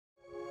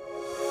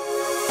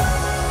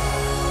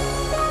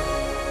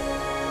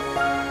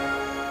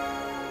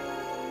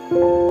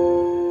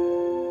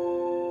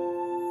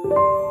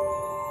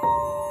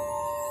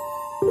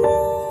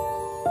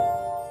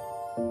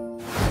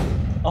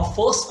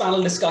Our first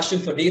panel discussion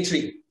for day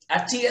 3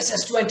 at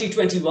TSS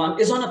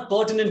 2021 is on a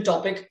pertinent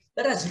topic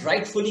that has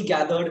rightfully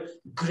gathered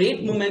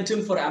great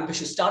momentum for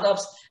ambitious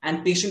startups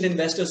and patient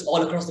investors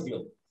all across the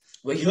globe.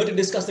 We're here to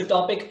discuss the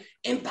topic,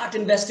 impact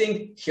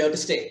investing, here to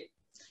stay.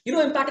 You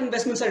know, impact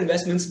investments are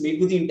investments made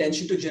with the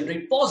intention to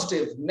generate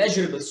positive,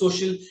 measurable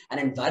social and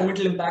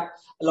environmental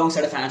impact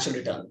alongside a financial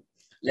return.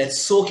 Let's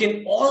soak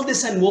in all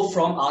this and more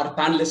from our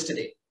panelists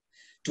today.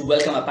 To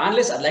welcome our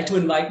panelists, I'd like to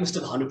invite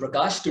Mr. Bhanu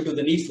Prakash to do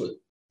the needful.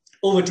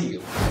 Over to you.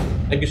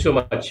 Thank you so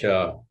much.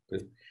 Hello,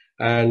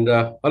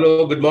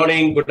 good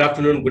morning, good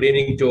afternoon, good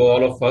evening to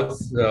all of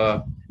us.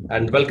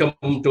 And welcome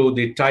to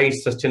the TIE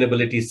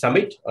Sustainability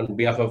Summit. On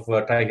behalf of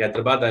TIE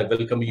Hyderabad, I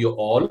welcome you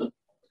all.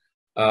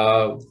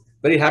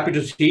 Very happy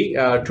to see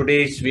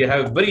we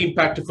have a very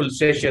impactful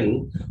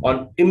session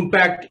on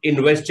impact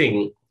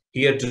investing,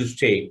 here to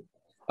stay.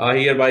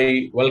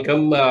 Hereby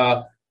welcome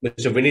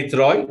Mr. Vineet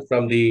Roy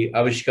from the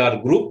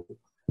Aavishkar group,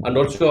 and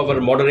also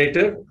our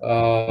moderator,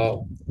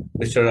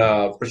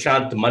 Mr.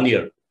 Prashant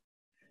Maniar.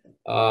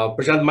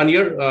 Prashant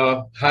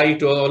Maniar, hi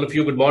to all of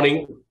you. Good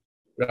morning.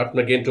 Good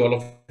afternoon again to all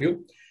of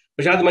you.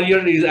 Prashant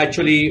Maniar is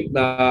actually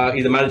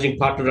is a managing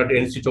partner at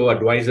Encito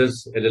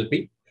Advisors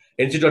LLP.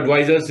 Encito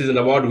Advisors is an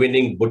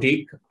award-winning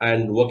boutique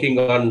and working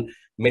on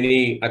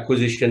many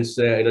acquisitions,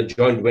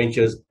 joint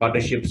ventures,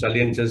 partnerships,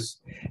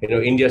 alliances,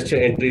 India's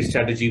entry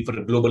strategy for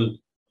global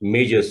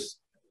majors.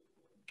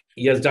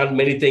 He has done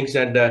many things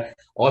and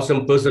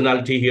awesome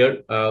personality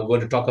here.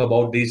 Going to talk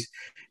about this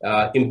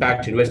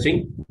impact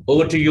investing.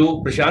 Over to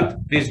you,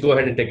 Prashant. Please go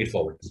ahead and take it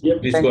forward.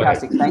 Yep. Please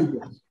Fantastic. Go ahead. Thank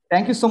you.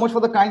 Thank you so much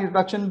for the kind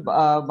introduction,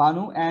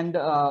 Bhanu and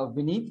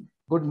Vineet.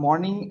 Good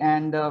morning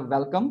and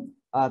welcome.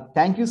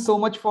 Thank you so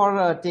much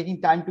for taking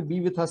time to be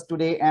with us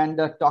today and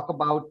talk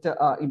about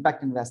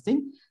impact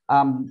investing.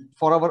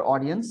 For our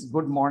audience,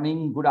 good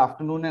morning, good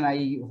afternoon, and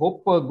I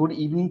hope good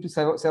evening to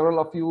several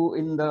of you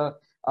in the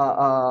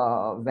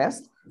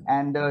West.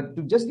 And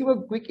to just give a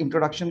quick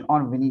introduction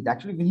on Vineet.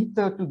 Actually, Vineet,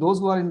 to those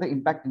who are in the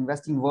impact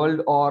investing world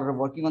or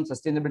working on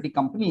sustainability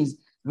companies,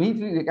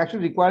 Vineet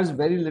actually requires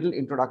very little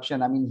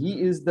introduction. I mean,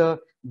 he is the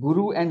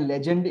guru and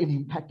legend in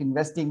impact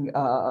investing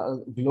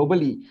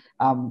globally.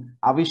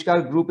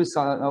 Aavishkar Group is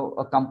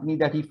a company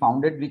that he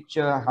founded, which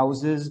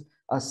houses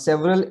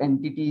several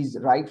entities,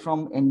 right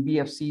from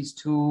NBFCs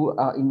to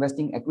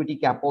investing equity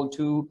capital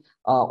to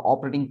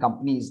operating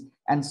companies.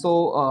 And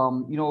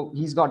so,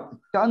 he's got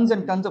tons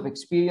and tons of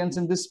experience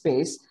in this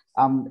space.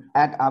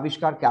 At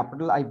Aavishkar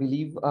Capital, I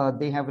believe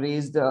they have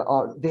raised,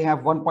 they have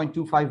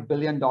 $1.25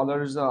 billion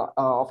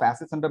of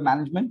assets under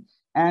management.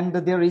 And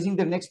they're raising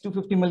their next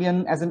 $250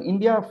 million as an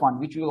India fund,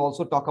 which we'll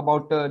also talk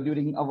about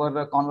during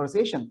our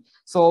conversation.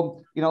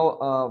 So,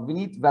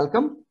 Vineet,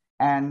 welcome.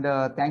 And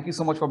thank you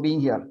so much for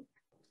being here.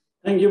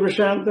 Thank you,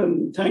 Prashant,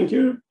 and thank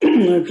you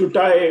to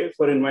TIE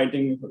for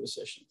inviting me for this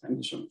session. Thank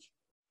you so much.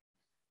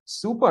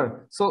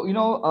 Super. So,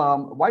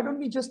 why don't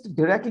we just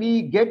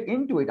directly get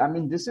into it? I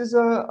mean, this is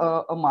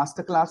a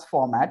masterclass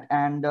format,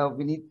 and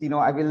Vineet,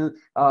 I will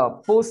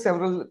pose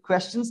several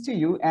questions to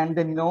you, and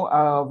then,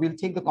 we'll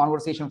take the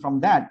conversation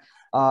from that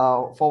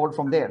forward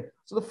from there.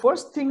 So the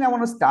first thing I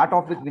want to start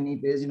off with,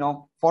 Vineet, is,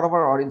 for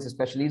our audience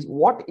especially, is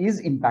what is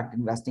impact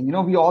investing?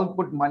 We all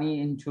put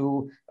money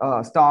into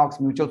stocks,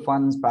 mutual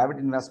funds, private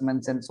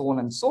investments, and so on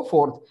and so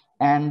forth.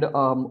 And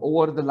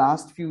over the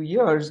last few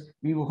years,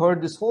 we've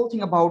heard this whole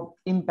thing about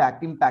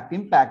impact,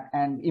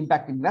 and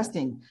impact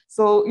investing.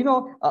 So,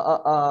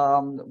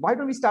 why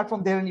don't we start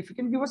from there? And if you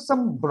can give us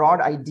some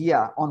broad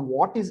idea on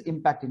what is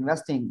impact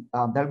investing,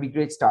 that'll be a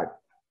great start.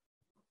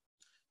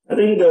 I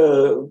think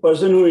the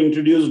person who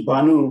introduced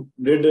Bhanu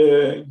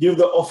did give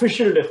the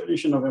official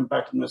definition of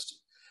impact investing.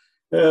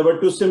 But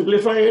to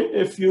simplify it,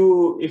 if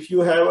you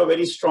have a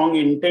very strong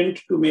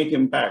intent to make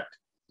impact,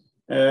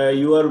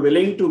 you are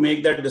willing to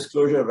make that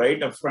disclosure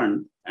right up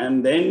front,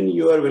 and then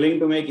you are willing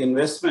to make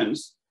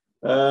investments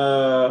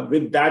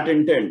with that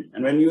intent.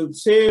 And when you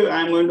say,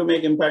 I'm going to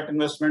make impact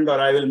investment, or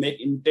I will make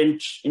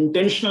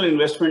intentional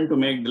investment to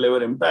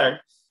deliver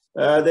impact,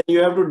 then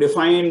you have to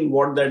define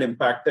what that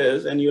impact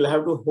is, and you'll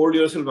have to hold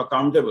yourself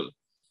accountable.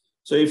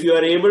 So if you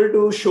are able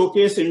to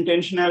showcase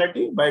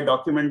intentionality by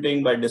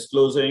documenting, by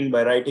disclosing,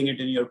 by writing it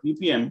in your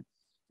PPM,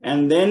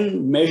 and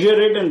then measure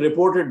it and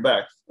report it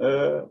back,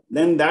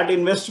 then that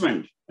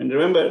investment, and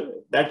remember,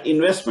 that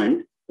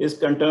investment is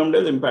termed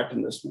as impact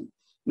investment.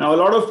 Now, a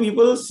lot of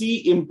people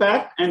see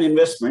impact and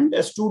investment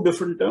as two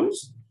different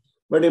terms,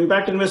 but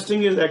impact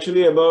investing is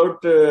actually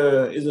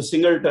is a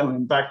single term,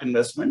 impact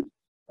investment.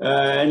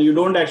 And you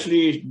don't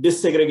actually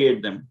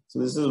disaggregate them. So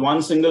this is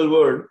one single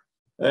word.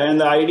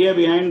 And the idea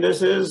behind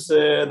this is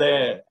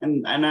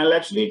and I'll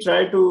actually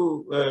try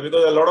to,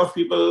 because a lot of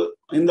people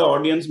in the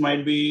audience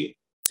might be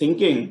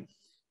thinking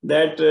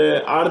that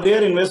are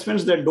there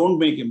investments that don't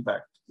make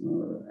impact?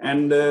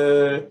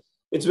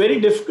 It's very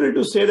difficult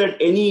to say that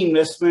any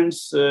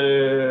investments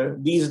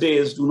these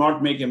days do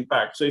not make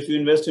impact. So if you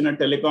invest in a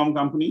telecom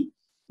company,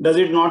 does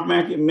it not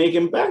make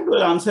impact?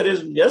 Well, the answer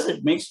is yes,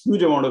 it makes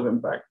huge amount of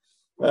impact.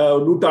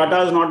 Do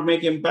Tatas not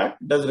make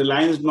impact? Does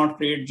Reliance not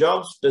create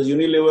jobs? Does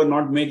Unilever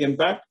not make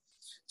impact?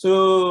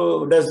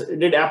 So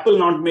did Apple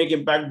not make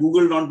impact?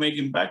 Google not make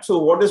impact? So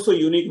what is so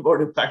unique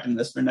about impact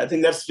investment? I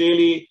think that's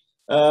really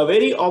a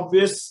very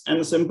obvious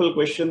and simple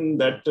question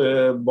that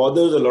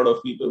bothers a lot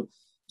of people.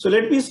 So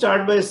let me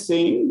start by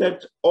saying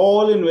that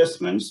all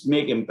investments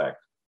make impact.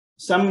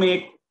 Some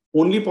make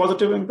only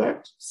positive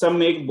impact, some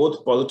make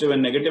both positive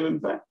and negative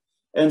impact,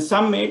 and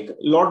some make a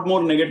lot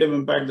more negative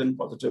impact than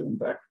positive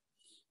impact.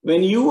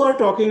 When you are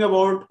talking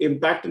about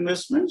impact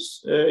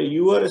investments,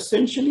 you are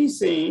essentially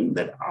saying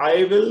that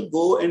I will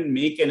go and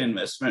make an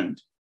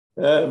investment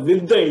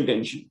with the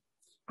intention.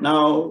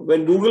 Now,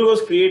 when Google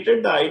was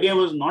created, the idea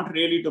was not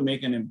really to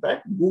make an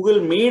impact. Google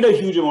made a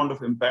huge amount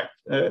of impact,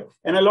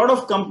 and a lot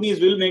of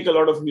companies will make a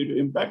lot of huge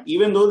impact,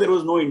 even though there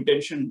was no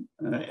intention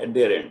at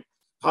their end.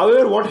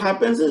 However, what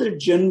happens is it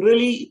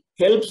generally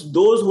helps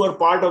those who are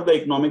part of the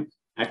economic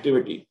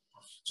activity.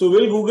 So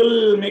will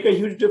Google make a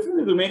huge difference?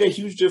 It will make a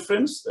huge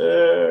difference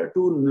to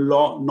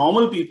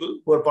normal people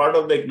who are part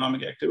of the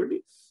economic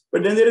activity.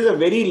 But then there is a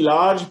very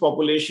large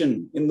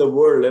population in the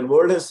world, and the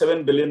world has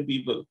 7 billion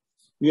people.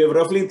 We have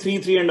roughly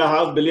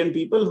 3.5 billion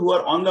people who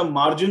are on the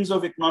margins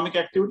of economic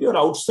activity or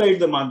outside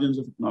the margins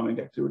of economic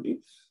activity.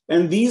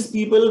 And these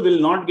people will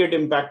not get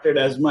impacted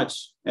as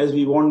much as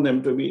we want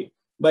them to be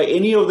by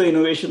any of the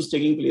innovations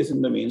taking place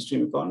in the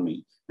mainstream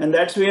economy. And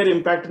that's where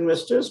impact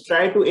investors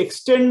try to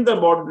extend the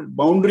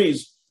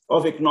boundaries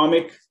of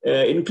economic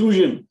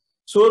inclusion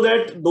so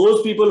that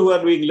those people who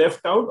are being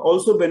left out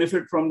also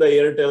benefit from the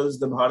Airtels,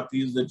 the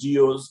Bhartis, the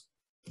Jios,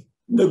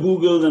 the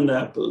Googles, and the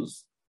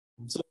Apples.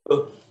 So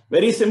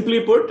very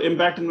simply put,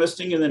 impact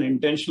investing is an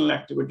intentional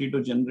activity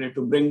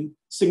to bring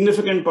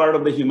significant part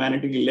of the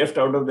humanity left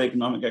out of the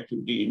economic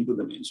activity into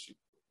the mainstream.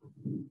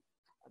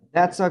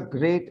 That's a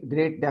great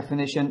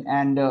definition,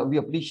 and we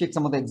appreciate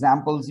some of the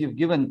examples you've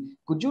given.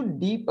 Could you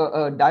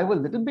dive a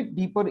little bit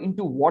deeper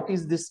into what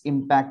is this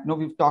impact?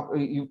 You've talked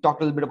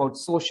a little bit about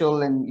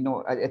social and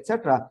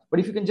etc. But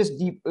if you can just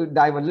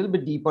dive a little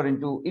bit deeper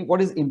into what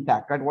is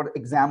impact, right? What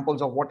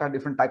examples of what are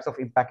different types of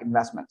impact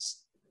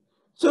investments?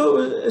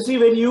 So see,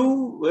 when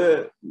you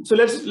so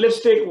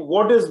let's take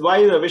why is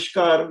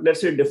Aavishkar,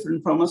 let's say,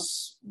 different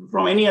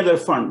from any other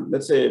fund,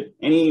 let's say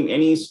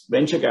any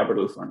venture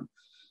capital fund.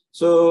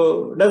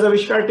 So does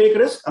Aavishkar take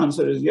risk?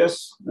 Answer is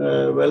yes.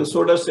 Well,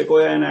 so does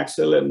Sequoia and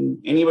Axel and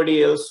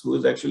anybody else who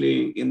is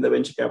actually in the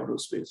venture capital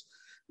space.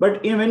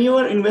 But when you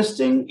are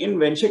investing in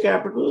venture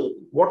capital,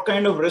 what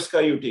kind of risk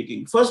are you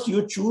taking? First,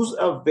 you choose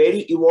a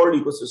very evolved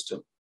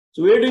ecosystem.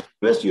 So where do you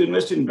invest? You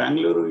invest in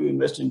Bangalore, you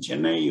invest in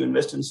Chennai, you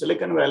invest in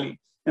Silicon Valley.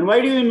 And why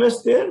do you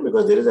invest there?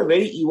 Because there is a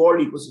very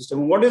evolved ecosystem.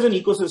 And what is an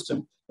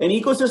ecosystem? An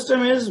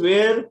ecosystem is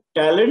where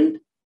talent,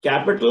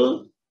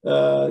 capital,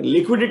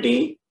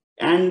 liquidity,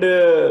 and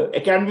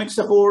academic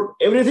support,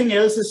 everything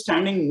else is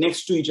standing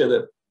next to each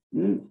other.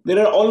 There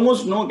are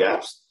almost no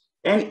gaps.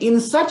 And in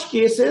such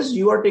cases,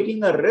 you are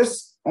taking a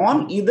risk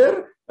on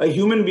either a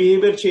human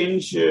behavior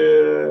change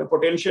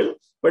potential,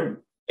 but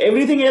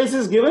everything else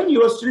is given.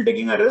 You are still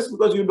taking a risk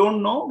because you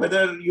don't know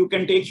whether you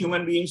can take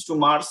human beings to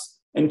Mars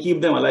and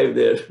keep them alive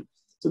there.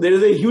 So there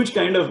is a huge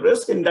kind of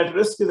risk, and that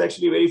risk is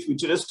actually very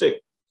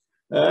futuristic.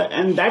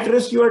 And that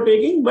risk you are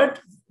taking, but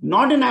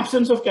not in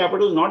absence of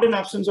capital, not in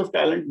absence of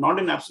talent, not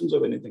in absence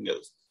of anything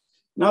else.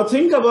 Now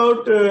think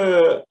about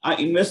an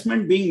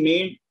investment being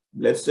made,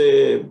 let's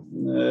say,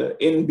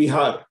 in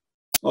Bihar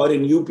or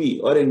in UP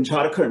or in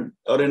Jharkhand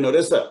or in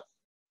Orissa,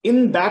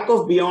 in back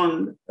of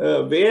beyond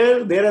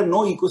where there are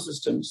no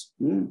ecosystems.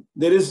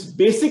 There is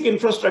basic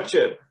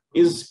infrastructure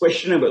is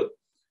questionable.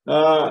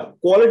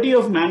 Quality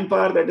of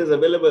manpower that is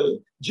available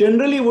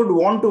generally would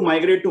want to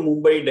migrate to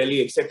Mumbai,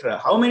 Delhi,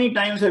 etc. How many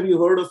times have you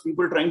heard of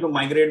people trying to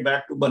migrate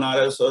back to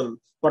Banaras or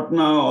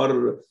Patna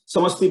or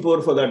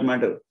Samastipur for that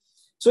matter?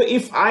 So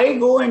if I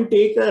go and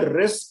take a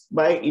risk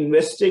by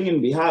investing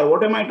in Bihar,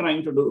 what am I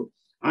trying to do?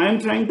 I am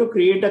trying to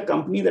create a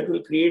company that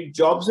will create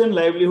jobs and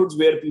livelihoods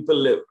where people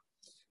live.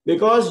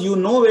 Because you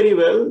know very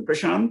well,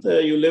 Prashant,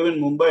 you live in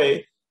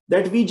Mumbai,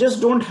 that we just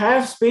don't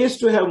have space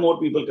to have more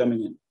people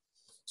coming in.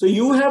 So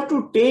you have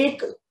to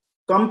take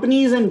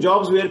companies and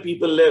jobs where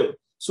people live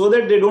so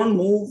that they don't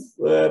move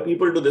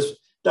people to this.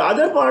 The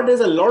other part is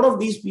a lot of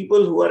these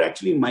people who are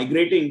actually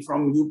migrating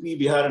from UP,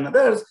 Bihar and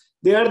others,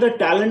 they are the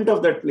talent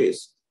of that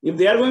place. If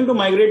they are going to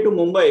migrate to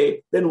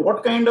Mumbai, then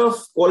what kind of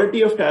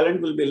quality of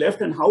talent will be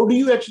left, and how do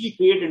you actually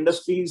create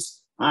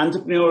industries,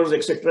 entrepreneurs,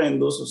 etc. in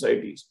those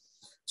societies?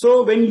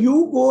 So when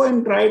you go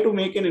and try to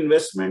make an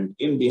investment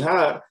in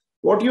Bihar,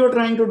 what you are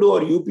trying to do,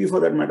 or UP for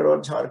that matter,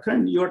 or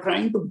Jharkhand, you are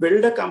trying to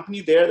build a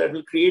company there that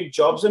will create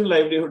jobs and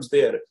livelihoods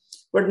there.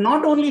 But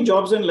not only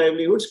jobs and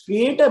livelihoods,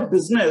 create a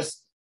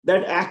business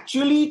that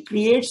actually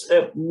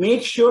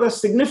make sure a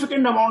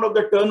significant amount of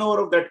the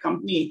turnover of that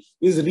company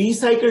is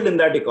recycled in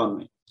that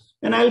economy.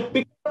 And I'll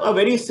pick up a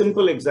very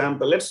simple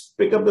example. Let's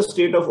pick up the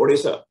state of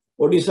Odisha.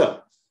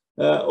 Odisha,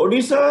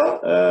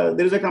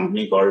 there is a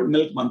company called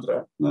Milk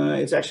Mantra.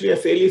 It's actually a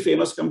fairly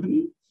famous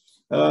company.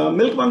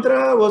 Milk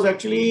Mantra was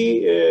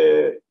actually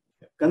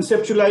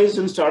conceptualized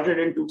and started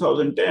in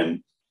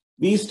 2010.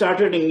 We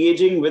started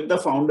engaging with the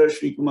founder,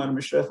 Shri Kumar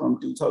Mishra, from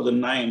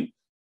 2009.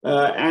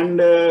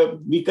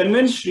 We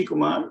convinced Sri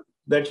Kumar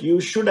that you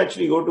should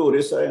actually go to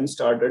Orissa and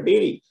start a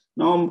dairy.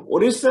 Now,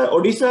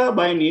 Odisha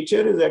by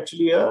nature is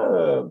actually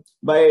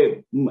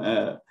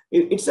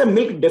it's a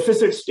milk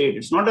deficit state.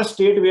 It's not a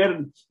state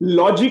where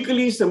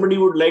logically somebody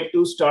would like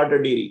to start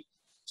a dairy.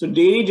 So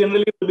dairy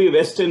generally will be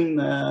western,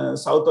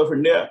 south of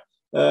India,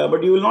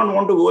 but you will not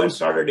want to go and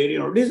start a dairy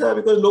in Odisha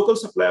because local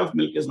supply of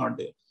milk is not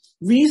there.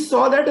 We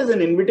saw that as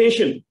an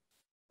invitation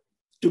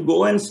to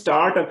go and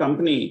start a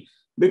company,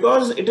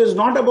 because it is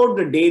not about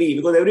the dairy,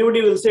 because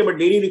everybody will say, but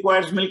dairy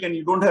requires milk and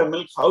you don't have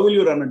milk. How will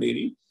you run a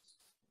dairy?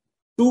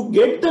 To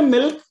get the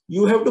milk,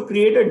 you have to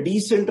create a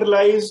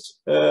decentralized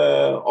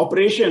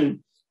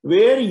operation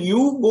where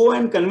you go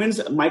and convince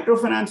a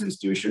microfinance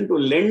institution to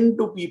lend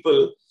to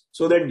people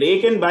so that they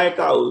can buy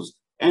cows,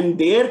 and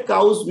their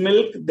cow's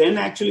milk then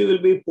actually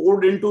will be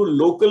poured into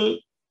local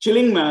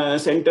chilling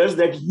centers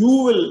that you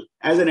will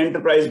as an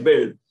enterprise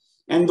build.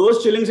 And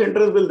those chilling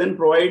centers will then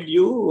provide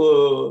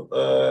you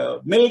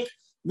milk,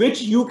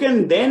 which you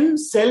can then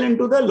sell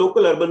into the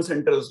local urban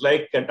centers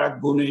like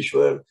Katak,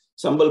 Bhubaneswar,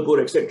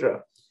 Sambalpur,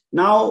 etc.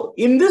 Now,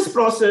 in this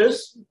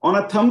process, on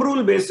a thumb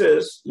rule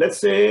basis, let's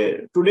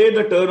say today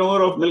the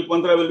turnover of Milk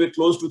Mantra will be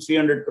close to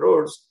 300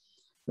 crores.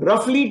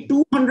 Roughly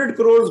 200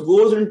 crores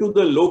goes into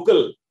the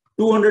local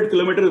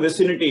 200-kilometer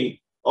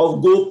vicinity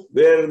of Gop,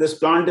 where this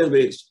plant is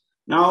based.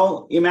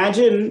 Now,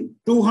 imagine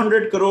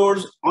 200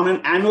 crores on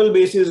an annual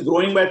basis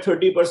growing by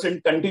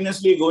 30%,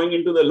 continuously going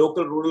into the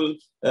local rural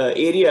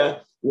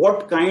area.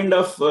 What kind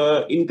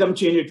of income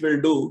change it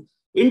will do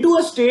into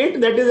a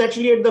state that is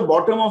actually at the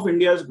bottom of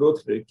India's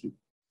growth rate.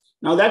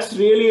 Now, that's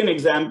really an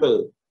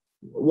example.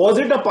 Was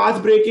it a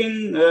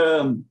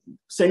path-breaking,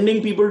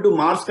 sending people to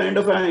Mars kind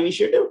of an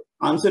initiative?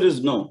 Answer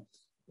is no.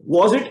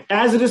 Was it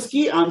as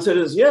risky? Answer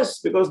is yes,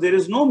 because there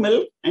is no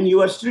milk and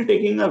you are still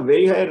taking a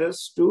very high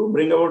risk to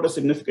bring about a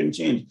significant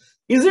change.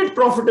 Is it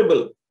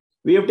profitable?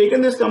 We have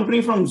taken this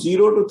company from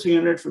 0 to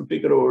 350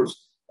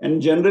 crores,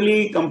 and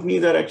generally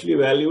companies are actually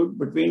valued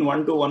between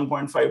 1 to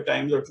 1.5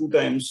 times or 2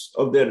 times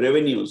of their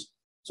revenues.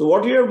 So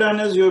what you have done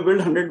is you have built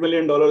 $100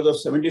 million of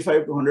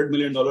 75 to $100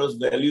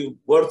 million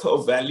worth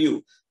of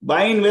value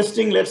by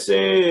investing, let's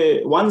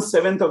say,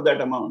 1/7 of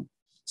that amount.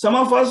 Some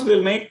of us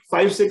will make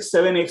 5, 6,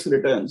 7x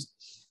returns,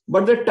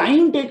 but the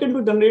time taken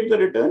to generate the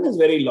return is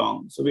very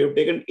long. So we have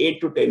taken 8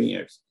 to 10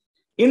 years.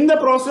 In the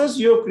process,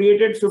 you have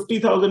created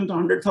 50,000 to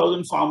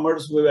 100,000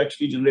 farmers who have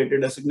actually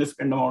generated a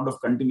significant amount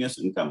of continuous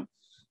income.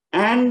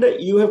 And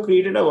you have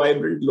created a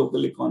vibrant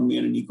local economy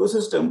and an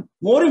ecosystem.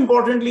 More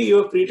importantly, you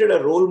have created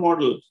a role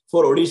model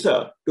for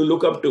Odisha to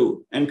look up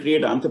to and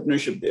create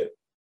entrepreneurship there.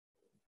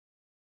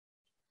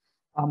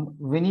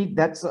 Vineet,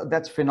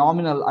 that's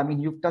phenomenal. I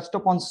mean, you've touched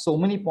upon so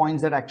many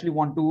points that I actually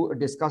want to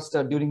discuss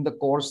during the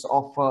course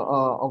of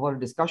our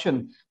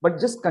discussion. But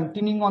just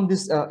continuing on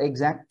this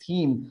exact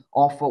theme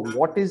of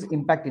what is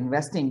impact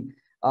investing,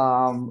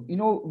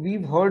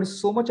 we've heard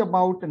so much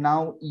about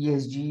now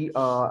ESG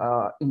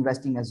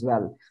investing as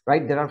well,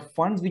 right? There are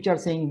funds which are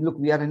saying, look,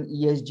 we are an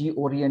ESG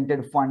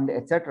oriented fund,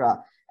 etc.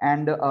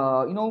 And,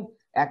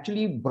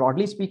 actually,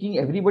 broadly speaking,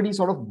 everybody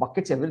sort of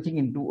buckets everything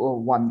into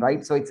one,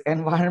 right? So it's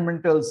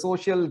environmental,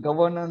 social,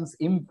 governance,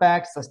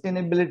 impact,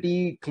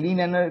 sustainability, clean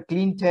energy,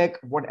 clean tech,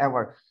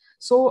 whatever.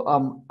 So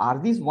are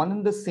these one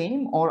and the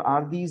same, or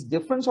are these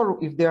different? Or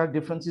if there are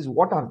differences,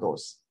 what are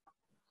those?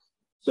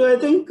 So I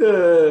think,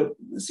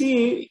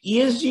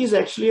 ESG is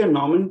actually a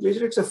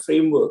nomenclature. It's a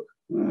framework.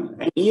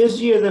 And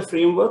ESG as a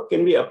framework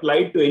can be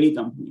applied to any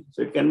company.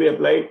 So it can be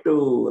applied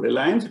to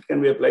Reliance, it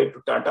can be applied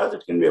to Tata's,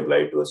 it can be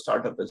applied to a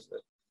startup as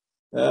well.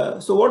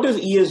 So what is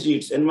ESG?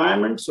 It's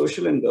environment,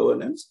 social, and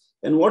governance.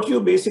 And what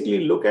you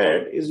basically look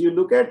at is you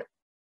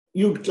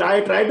try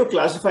to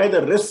classify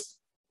the risk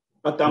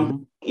a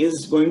company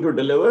is going to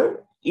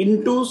deliver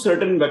into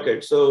certain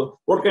buckets. So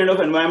what kind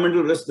of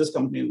environmental risk this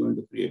company is going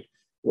to create?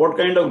 What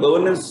kind of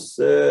governance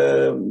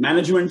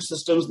management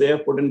systems they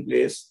have put in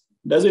place?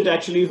 Does it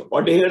actually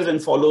adheres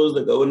and follows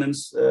the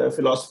governance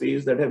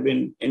philosophies that have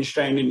been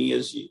enshrined in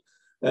ESG?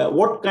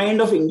 What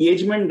kind of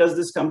engagement does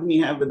this company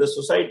have with the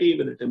society,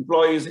 with its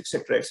employees,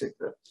 etc.,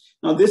 etc.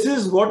 Now, this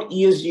is what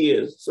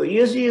ESG is. So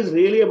ESG is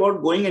really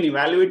about going and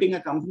evaluating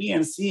a company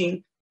and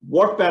seeing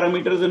what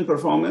parameters and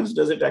performance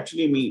does it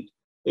actually meet.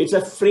 It's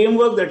a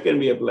framework that can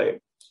be applied.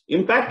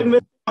 Impact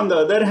investing, on the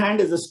other hand,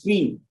 is a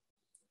screen,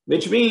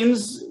 which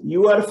means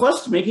you are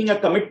first making a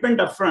commitment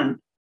upfront,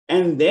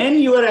 and then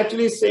you are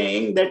actually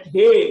saying that,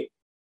 hey,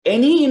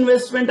 any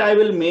investment I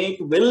will make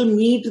will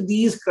meet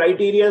these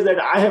criteria that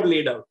I have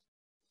laid out.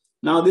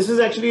 Now, this is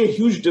actually a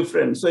huge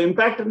difference. So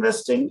impact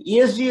investing,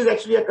 ESG is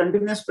actually a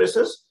continuous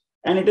process.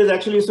 And it is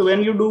actually, so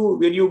when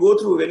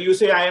you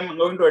say, I am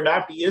going to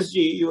adapt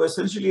ESG, you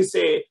essentially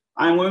say,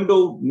 I'm going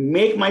to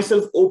make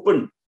myself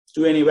open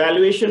to an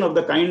evaluation of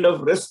the kind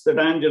of risk that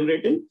I am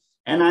generating.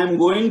 And I'm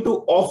going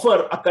to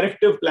offer a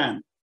corrective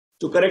plan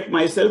to correct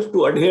myself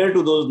to adhere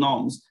to those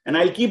norms. And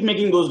I'll keep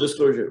making those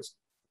disclosures.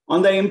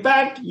 On the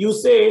impact, you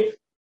say,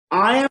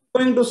 I am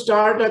going to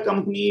start a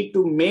company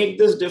to make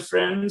this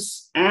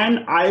difference,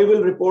 and I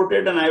will report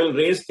it and I will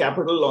raise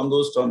capital on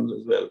those terms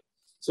as well.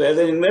 So as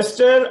an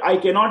investor, I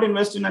cannot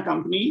invest in a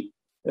company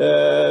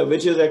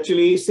which is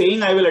actually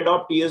saying I will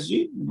adopt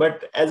ESG.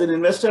 But as an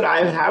investor,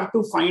 I have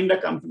to find a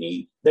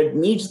company that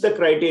meets the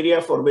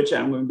criteria for which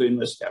I'm going to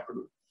invest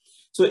capital.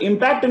 So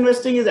impact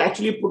investing is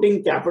actually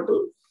putting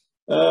capital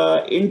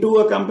into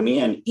a company,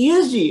 and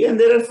ESG, and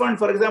there are funds.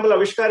 For example,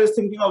 Aavishkar is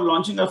thinking of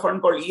launching a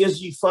fund called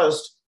ESG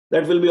First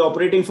that will be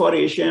operating for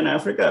Asia and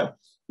Africa,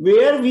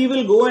 where we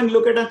will go and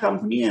look at a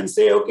company and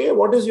say, okay,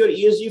 what is your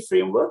ESG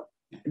framework?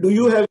 Do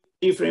you have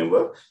ESG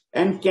framework?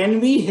 And can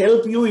we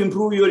help you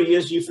improve your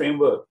ESG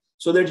framework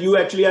so that you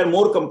actually are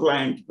more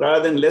compliant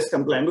rather than less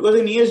compliant? Because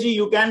in ESG,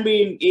 you can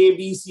be in A,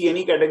 B, C,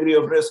 any category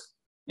of risk,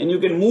 and you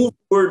can move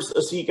towards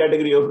a C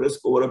category of risk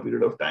over a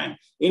period of time.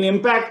 In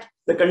impact,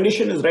 the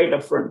condition is right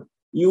up front.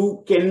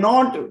 You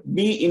cannot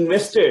be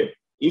invested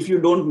if you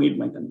don't meet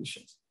my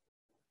conditions.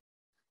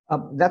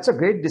 That's a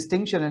great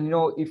distinction. And,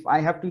 if I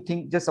have to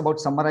think just about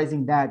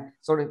summarizing that,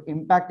 sort of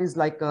impact is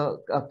like a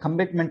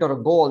commitment or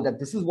a goal that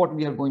this is what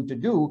we are going to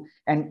do.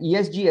 And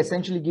ESG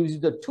essentially gives you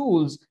the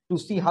tools to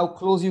see how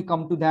close you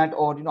come to that,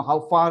 or,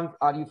 how far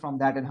are you from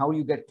that and how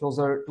you get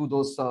closer to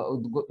those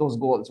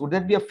goals. Would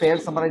that be a fair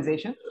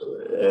summarization?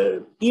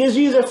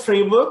 ESG is a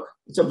framework.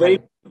 It's a very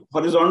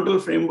horizontal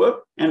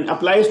framework and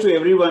applies to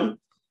everyone.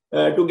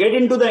 To get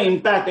into the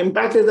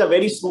impact is a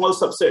very small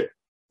subset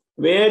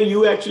where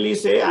you actually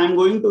say, I'm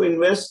going to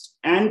invest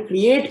and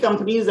create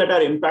companies that are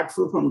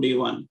impactful from day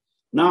one.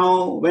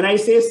 Now, when I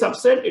say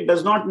subset, it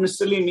does not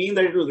necessarily mean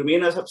that it will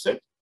remain a subset.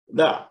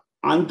 The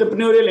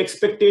entrepreneurial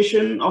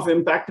expectation of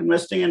impact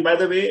investing, and by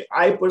the way,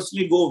 I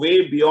personally go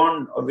way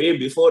beyond or way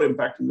before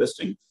impact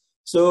investing.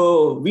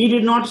 So we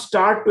did not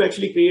start to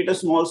actually create a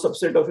small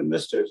subset of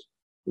investors.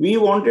 We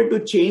wanted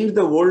to change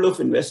the world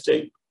of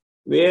investing,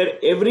 where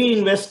every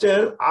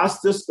investor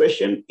asks this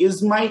question,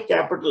 is my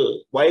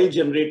capital, while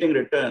generating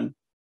return,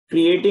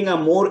 creating a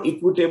more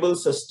equitable,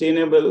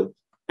 sustainable,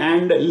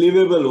 and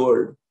livable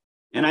world?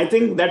 And I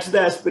think that's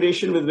the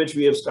aspiration with which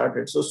we have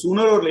started. So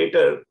sooner or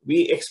later,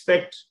 we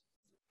expect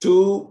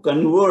to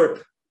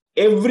convert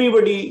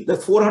everybody, the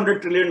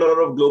 $400 trillion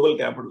of global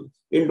capital,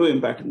 into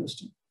impact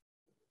investing.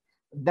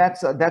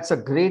 That's a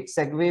great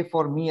segue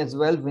for me as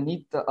well,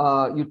 Vineet.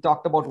 You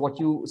talked about what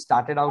you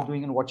started out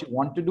doing and what you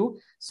want to do.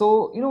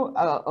 So,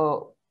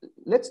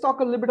 let's talk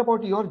a little bit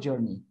about your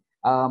journey.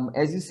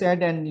 As you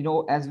said, and,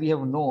 as we have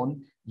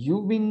known,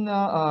 you've been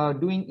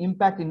doing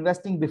impact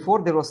investing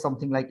before there was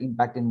something like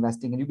impact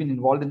investing, and you've been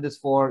involved in this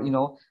for,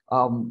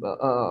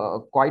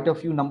 quite a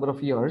few number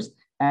of years.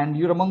 And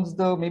you're amongst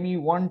the maybe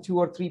 1, 2,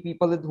 or 3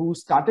 people who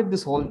started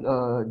this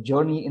whole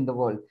journey in the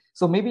world.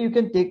 So maybe you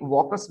can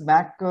walk us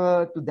back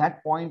to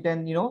that point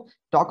and,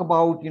 talk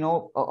about,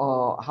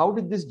 how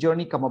did this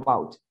journey come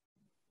about?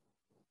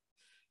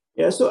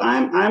 Yeah, so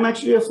I'm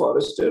actually a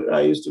forester.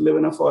 I used to live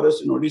in a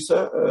forest in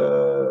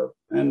Odisha,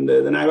 and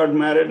then I got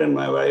married, and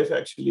my wife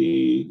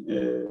actually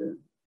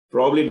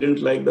probably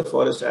didn't like the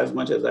forest as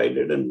much as I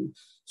did. And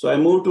so I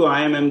moved to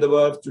IIM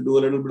Ahmedabad to do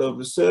a little bit of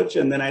research,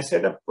 and then I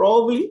set up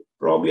probably,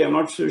 I'm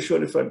not sure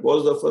if it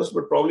was the first,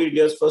 but probably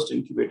India's first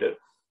incubator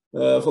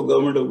for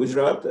government of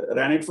Gujarat.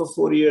 Ran it for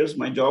 4 years.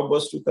 My job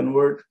was to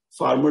convert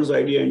farmers'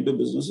 idea into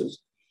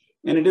businesses.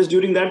 And it is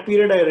during that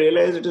period I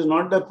realized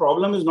the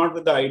problem is not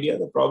with the idea.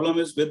 The problem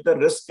is with the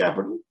risk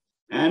capital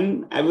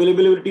and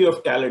availability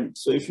of talent.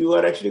 So if you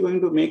are actually going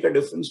to make a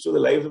difference to the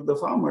lives of the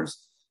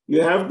farmers,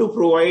 you have to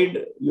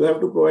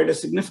provide a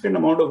significant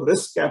amount of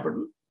risk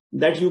capital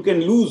that you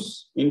can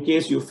lose in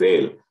case you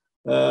fail.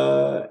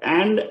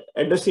 And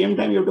at the same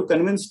time, you have to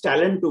convince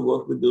talent to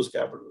work with those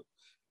capital.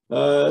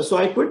 So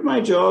I quit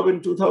my job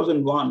in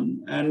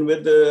 2001, and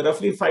with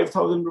roughly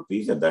 5,000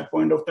 rupees at that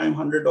point of time,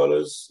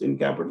 $100 in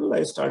capital,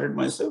 I started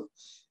myself,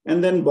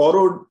 and then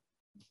borrowed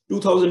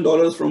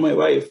 $2,000 from my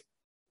wife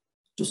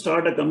to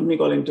start a company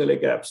called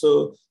Intellicap.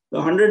 So the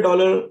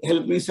 $100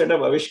 helped me set up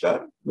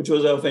Aavishkar, which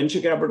was a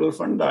venture capital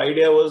fund. The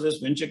idea was this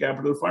venture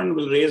capital fund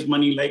will raise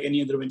money like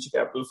any other venture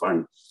capital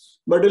fund,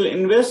 but will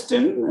invest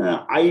in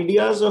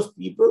ideas of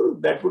people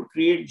that would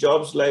create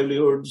jobs,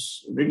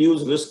 livelihoods,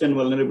 reduce risk and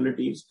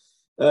vulnerabilities.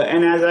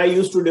 And as I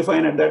used to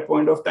define at that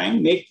point of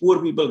time, make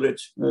poor people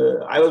rich.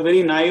 I was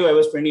very naive. I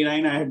was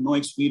 29. I had no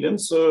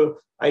experience. So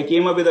I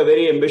came up with a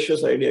very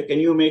ambitious idea. Can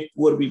you make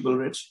poor people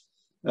rich?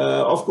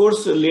 Of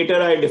course, later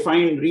I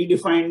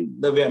redefined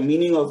the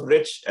meaning of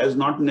rich as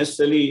not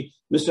necessarily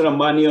Mr.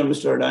 Ambani or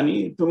Mr.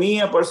 Adani. To me,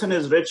 a person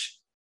is rich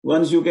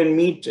once you can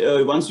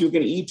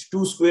eat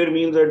 2 square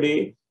meals a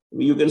day.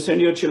 You can send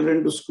your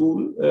children to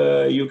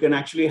school. You can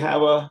actually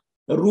have a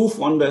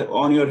roof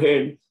on your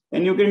head,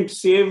 and you can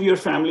save your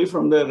family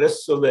from the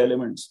risks of the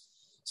elements.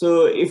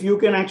 So if you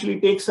can actually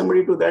take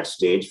somebody to that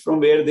stage from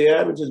where they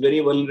are, which is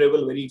very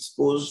vulnerable, very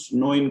exposed,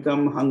 no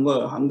income,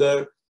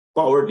 hunger,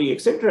 poverty,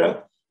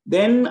 etc.,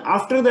 then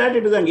after that,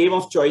 it is a game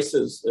of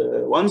choices.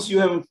 Once you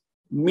have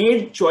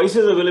made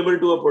choices available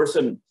to a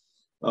person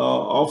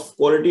of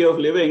quality of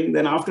living,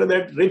 then after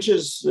that,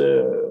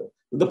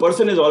 the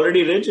person is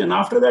already rich, and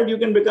after that, you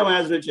can become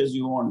as rich as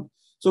you want.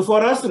 So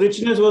for us,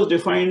 richness was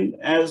defined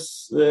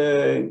as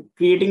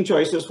creating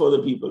choices for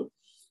the people.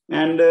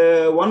 And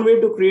one way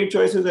to create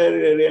choices, I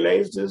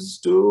realized, is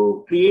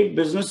to create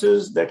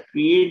businesses that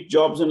create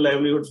jobs and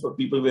livelihoods for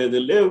people where they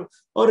live,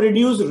 or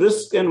reduce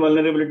risk and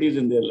vulnerabilities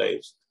in their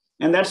lives.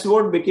 And that's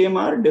what became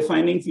our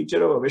defining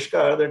feature of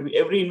Aavishkar, that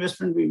every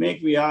investment we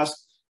make, we ask,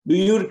 do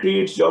you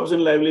create jobs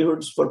and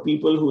livelihoods for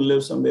people who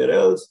live somewhere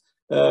else,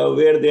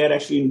 where they are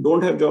actually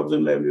don't have jobs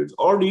and livelihoods,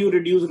 or do you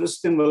reduce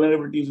risk and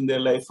vulnerabilities in their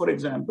life? For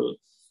example,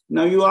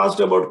 now you asked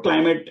about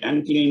climate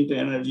and clean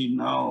energy.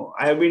 Now,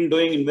 I have been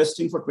doing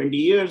investing for 20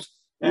 years,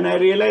 and I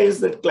realized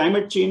that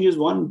climate change is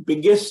one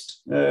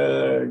biggest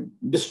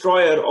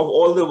destroyer of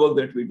all the work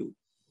that we do.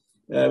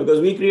 Because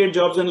we create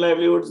jobs and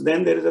livelihoods,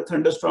 then there is a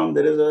thunderstorm,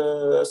 there is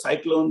a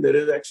cyclone, there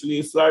is actually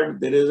a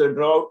flood, there is a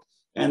drought,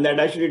 and that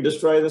actually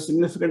destroys a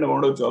significant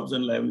amount of jobs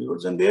and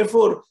livelihoods. And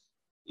therefore,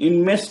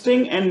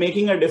 investing and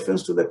making a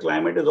difference to the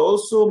climate is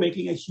also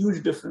making a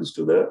huge difference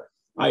to the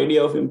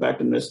idea of impact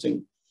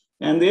investing.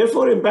 And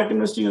therefore, impact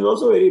investing is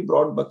also a very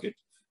broad bucket.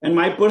 And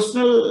my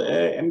personal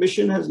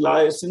ambition has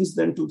lied since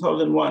then,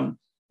 2001,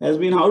 has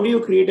been how do you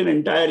create an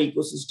entire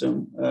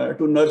ecosystem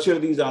to nurture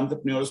these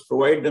entrepreneurs,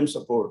 provide them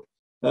support,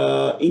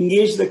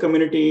 engage the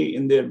community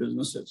in their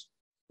businesses.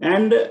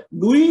 And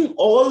doing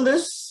all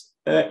this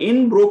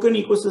in broken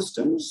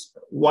ecosystems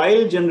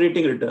while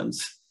generating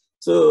returns.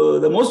 So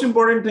the most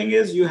important thing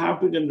is you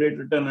have to generate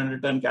return and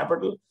return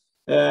capital.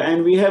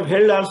 And we have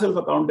held ourselves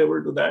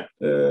accountable to that.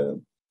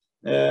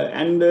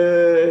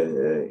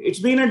 It's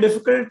been a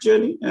difficult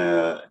journey.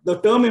 The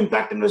term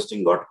impact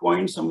investing got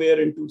coined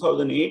somewhere in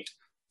 2008.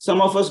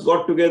 Some of us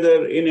got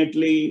together in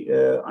Italy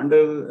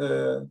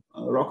under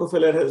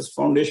Rockefeller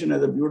Foundation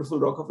has a beautiful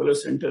Rockefeller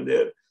Center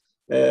there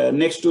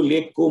next to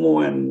Lake Como,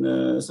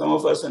 and some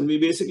of us, and we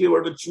basically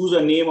were to choose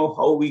a name of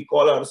how we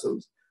call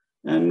ourselves.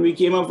 And we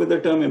came up with the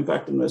term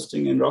impact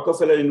investing, and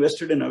Rockefeller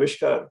invested in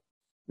Aavishkar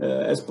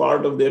as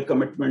part of their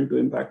commitment to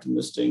impact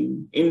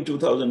investing in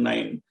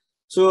 2009.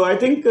 So I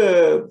think,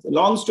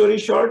 long story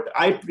short,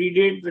 I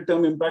predate the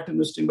term impact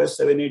investing by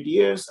 7-8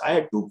 years. I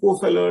had two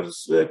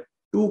co-fellows,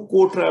 two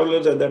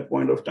co-travelers at that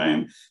point of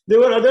time. There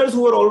were others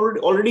who were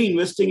already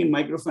investing in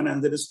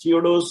microfinance. There is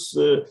Theodos,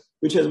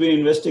 which has been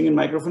investing in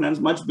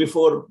microfinance much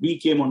before we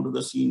came onto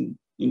the scene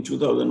in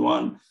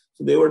 2001.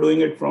 So they were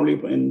doing it probably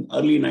in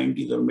early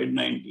 90s or mid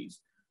 90s.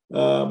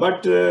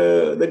 But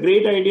the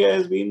great idea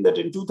has been that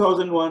in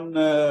 2001,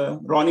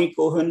 Ronnie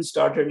Cohen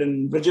started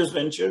in Bridges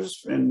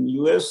Ventures in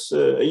US,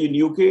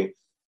 in UK.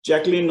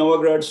 Jacqueline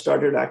Novograd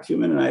started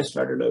Acumen, and I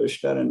started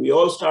Aavishkar. And we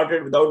all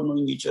started without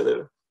knowing each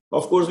other.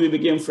 Of course, we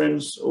became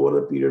friends over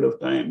a period of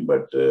time,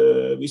 but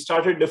we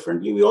started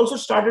differently. We also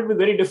started with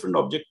very different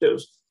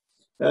objectives.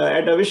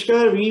 At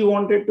Aavishkar, we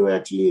wanted to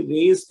actually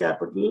raise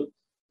capital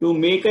to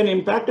make an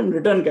impact and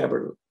return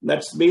capital.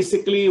 That's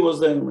basically was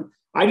the...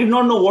 I did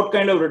not know what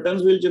kind of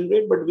returns we'll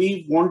generate, but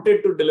we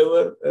wanted to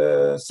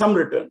deliver some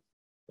return.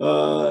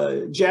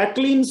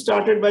 Jacqueline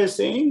started by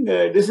saying,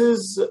 this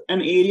is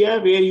an area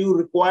where you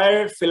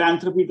require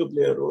philanthropy to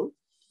play a role.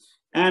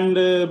 And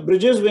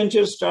Bridges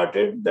Ventures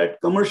started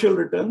that commercial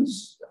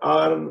returns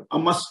are a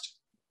must.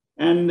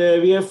 And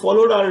we have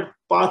followed our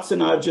paths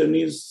and our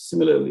journeys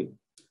similarly.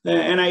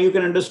 You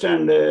can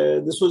understand,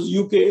 this was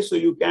UK, so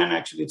you can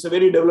actually, it's a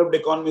very developed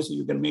economy, so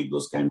you can make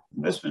those kind of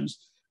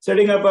investments.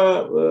 Setting up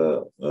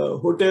a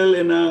hotel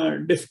in a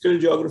difficult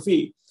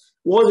geography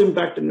was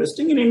impact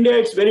investing. In India,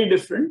 it's very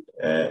different.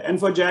 And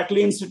for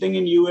Jacqueline sitting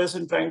in US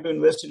and trying to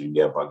invest in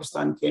India,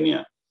 Pakistan,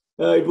 Kenya,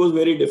 it was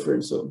very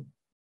different. So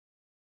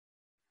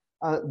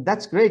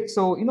that's great.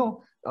 So,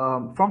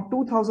 from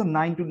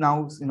 2009 to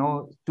now,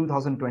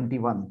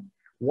 2021,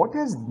 what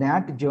has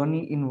that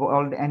journey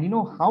involved? And,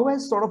 how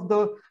has sort of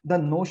the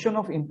notion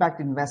of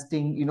impact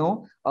investing,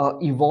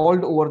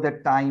 evolved over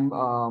that time,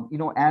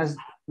 as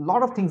a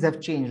lot of things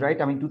have changed,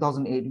 right? I mean,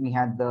 2008, we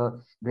had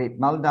the great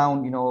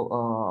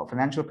meltdown,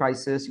 financial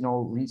crisis,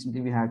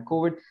 recently we had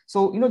COVID.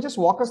 So, just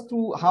walk us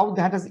through how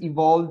that has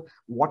evolved.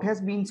 What has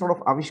been sort of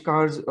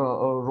Aavishkar's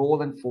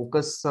role and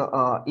focus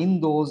in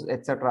those,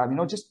 etc.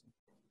 Just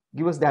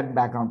give us that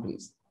background,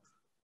 please.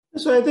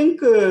 So I think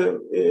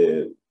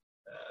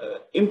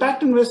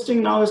impact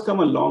investing now has come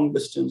a long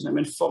distance. I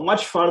mean,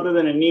 much farther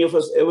than any of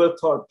us ever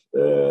thought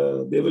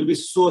there will be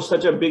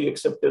such a big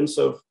acceptance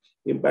of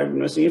impact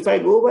investing. If I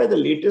go by the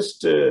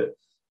latest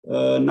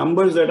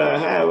numbers that I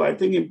have, I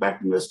think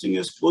impact investing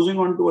is closing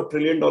on to $1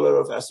 trillion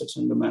of assets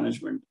under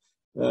management.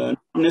 Not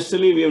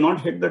necessarily, we have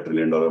not hit the $1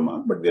 trillion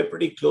mark, but we are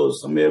pretty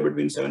close, somewhere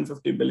between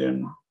 750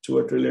 billion to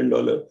 $1 trillion.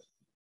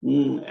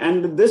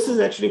 And this is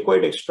actually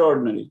quite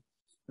extraordinary.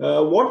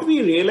 What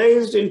we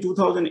realized in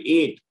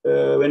 2008,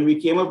 when we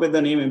came up with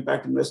the name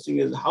impact investing,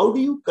 is how do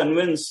you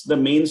convince the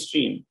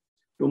mainstream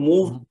to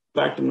move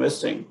impact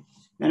investing?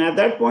 And at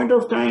that point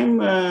of time,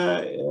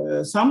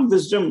 some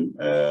wisdom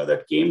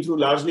that came through,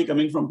 largely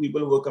coming from people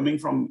who were coming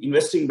from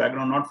investing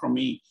background, not from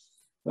me,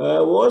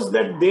 was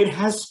that there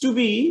has to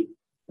be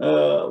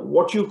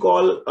what you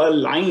call a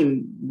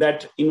line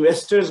that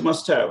investors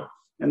must have.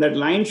 And that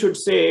line should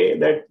say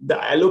that the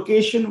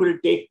allocation will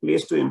take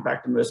place to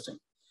impact investing.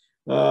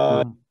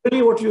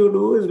 Really what you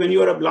do is when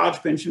you are a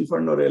large pension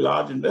fund or a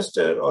large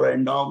investor or an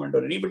endowment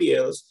or anybody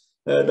else,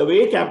 the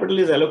way capital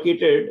is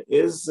allocated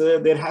is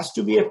there has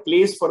to be a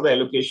place for the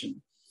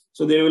allocation.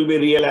 So there will be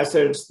real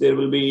assets, there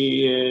will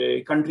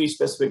be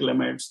country-specific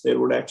limits, there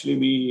would actually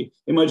be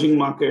emerging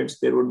markets,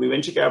 there would be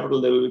venture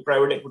capital, there will be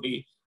private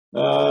equity.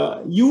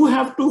 You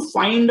have to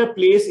find a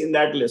place in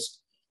that list.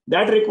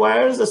 That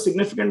requires a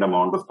significant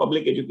amount of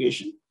public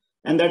education,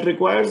 and that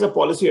requires a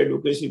policy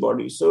advocacy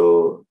body.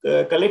 So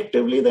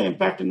collectively, the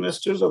impact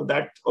investors of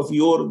those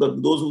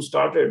who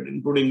started,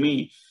 including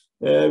me,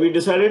 we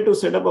decided to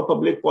set up a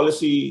public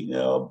policy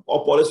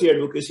or policy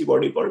advocacy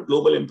body called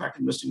Global Impact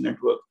Investing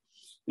Network.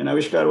 And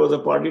Aavishkar was a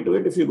party to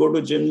it. If you go to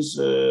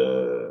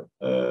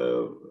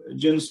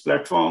Jin's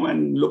platform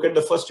and look at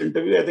the first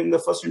interview, I think the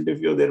first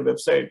interview of their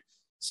website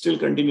still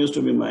continues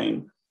to be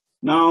mine.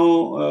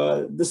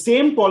 Now, the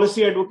same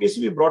policy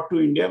advocacy we brought to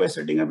India by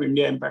setting up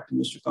India Impact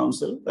Investor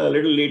Council a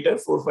little later,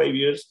 4 or 5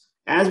 years,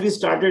 as we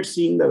started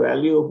seeing the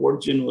value of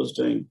what Jin was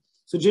doing.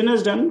 So Jin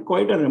has done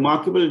quite a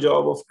remarkable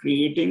job of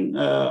creating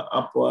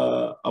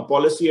a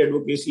policy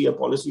advocacy, a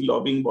policy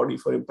lobbying body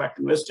for impact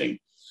investing.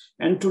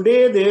 And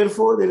today,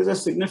 therefore, there is a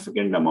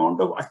significant amount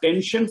of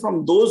attention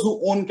from those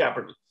who own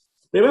capital.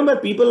 Remember,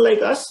 people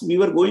like us, we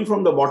were going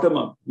from the bottom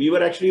up. We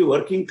were actually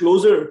working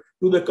closer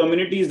to the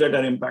communities that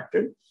are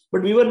impacted,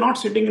 but we were not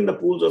sitting in the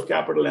pools of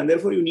capital. And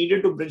therefore, you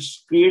needed to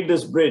create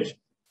this bridge.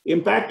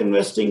 Impact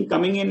investing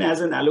coming in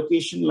as an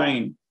allocation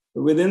line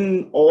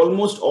within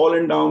almost all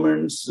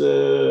endowments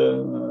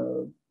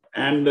and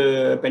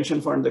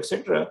pension funds,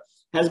 etc.,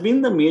 has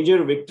been the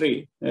major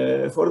victory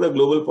for the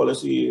global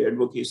policy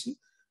advocacy.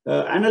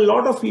 And a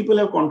lot of people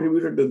have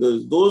contributed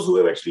to those who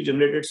have actually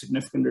generated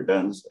significant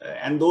returns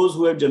and those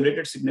who have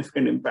generated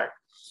significant impact.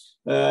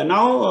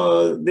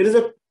 Now, there is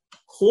a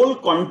whole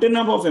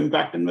continuum of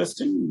impact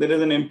investing. There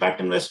is an impact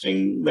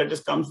investing that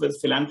comes with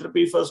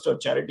philanthropy first or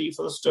charity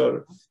first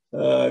or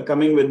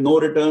coming with no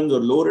returns or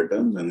low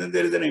returns. And then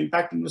there is an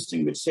impact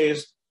investing which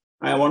says,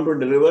 I want to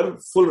deliver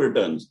full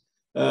returns.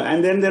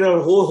 And then there are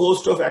a whole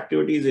host of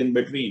activities in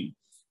between.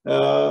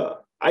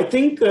 I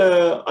think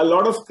a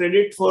lot of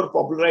credit for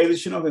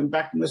popularization of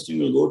impact investing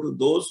will go to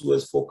those who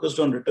has focused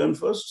on return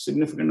first,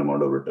 significant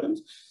amount of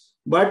returns.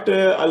 But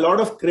a lot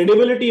of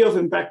credibility of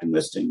impact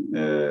investing,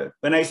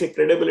 when I say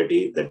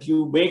credibility, that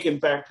you make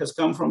impact, has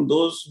come from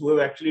those who have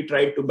actually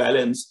tried to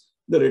balance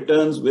the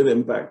returns with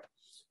impact.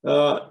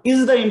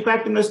 Is the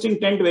impact investing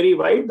tent very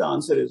wide? The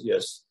answer is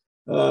yes.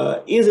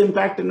 Is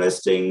impact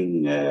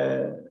investing,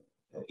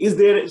 is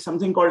there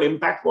something called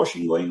impact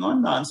washing going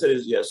on? The answer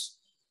is yes.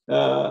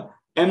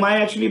 Am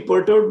I actually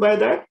perturbed by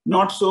that?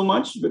 Not so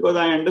much, because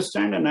I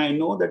understand and I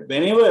know that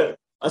whenever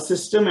a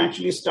system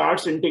actually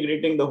starts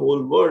integrating the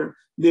whole world,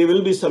 there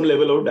will be some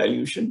level of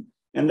dilution.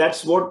 And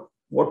that's what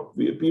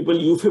people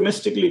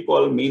euphemistically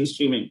call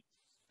mainstreaming.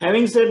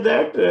 Having said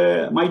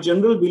that, my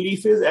general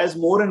belief is as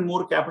more and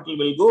more capital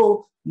will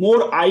go,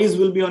 more eyes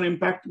will be on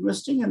impact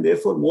investing, and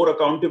therefore more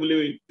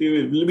accountability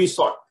will be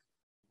sought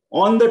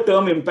on the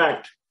term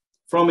impact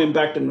from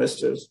impact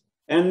investors.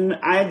 And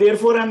I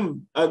therefore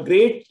am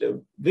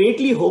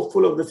greatly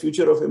hopeful of the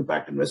future of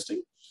impact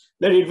investing,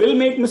 that it will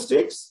make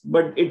mistakes,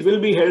 but it will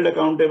be held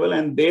accountable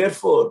and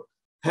therefore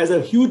has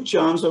a huge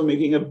chance of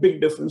making a big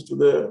difference to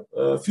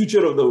the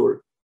future of the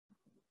world.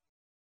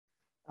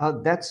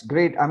 That's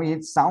great. I mean,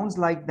 it sounds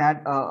like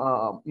that,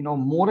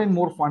 more and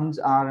more funds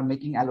are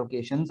making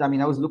allocations. I mean,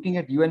 I was looking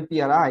at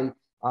UNPRI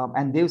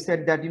and they've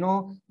said that,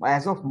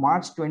 as of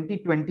March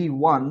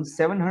 2021,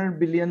 700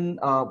 billion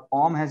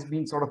OM has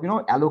been sort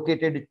of,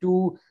 allocated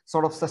to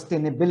sort of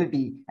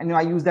sustainability. And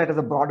I use that as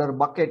a broader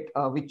bucket,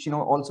 which,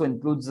 also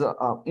includes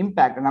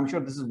impact. And I'm sure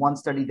this is one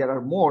study, there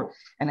are more.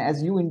 And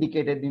as you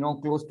indicated,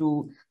 close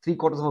to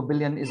 $750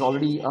 million is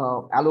already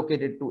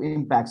allocated to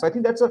impact. So I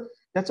think that's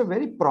a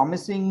very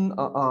promising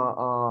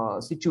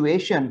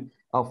situation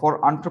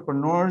for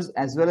entrepreneurs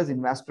as well as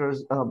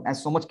investors,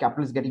 as so much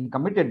capital is getting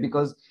committed,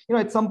 because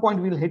at some point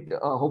we'll hit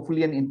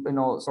hopefully an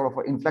sort of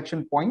an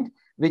inflection point,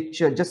 which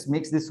just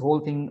makes this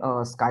whole thing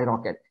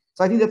skyrocket.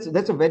 So I think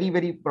that's a very,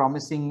 very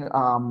promising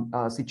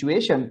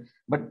situation.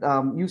 But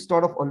you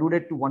sort of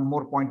alluded to one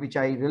more point, which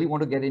I really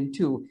want to get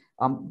into.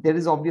 There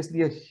is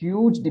obviously a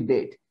huge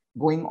debate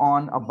going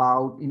on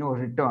about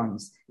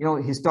returns.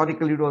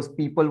 Historically it was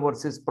people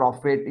versus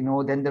profit.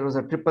 Then there was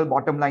a triple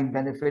bottom line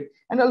benefit,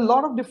 and a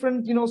lot of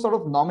different sort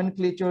of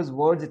nomenclatures,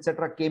 words,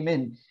 etc. came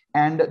in.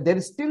 And there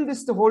is still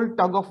this whole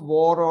tug of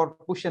war or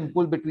push and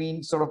pull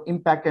between sort of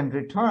impact and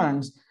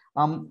returns.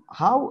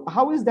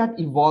 How is that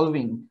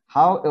evolving?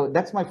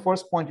 That's my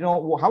first point.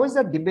 How is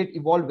that debate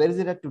evolved? Where is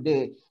it at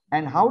today?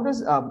 And how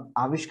does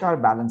Aavishkar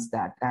balance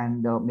that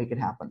and make it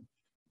happen?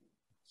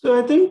 So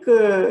I think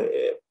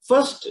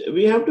first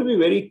we have to be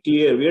very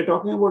clear. We are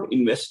talking about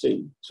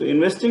investing. So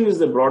investing is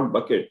the broad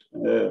bucket.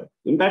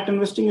 Impact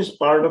investing is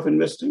part of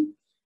investing.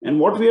 And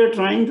what we are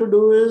trying to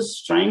do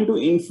is trying to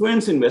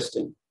influence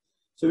investing.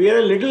 So we are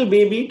a little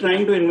baby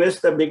trying to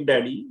invest the big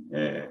daddy,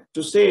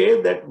 to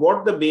say that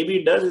what the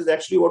baby does is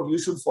actually what you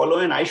should follow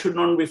and I should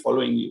not be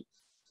following you.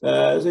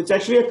 So it's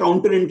actually a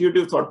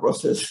counterintuitive thought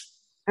process.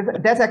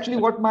 That's actually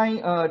what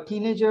my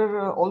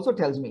teenager also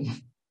tells me.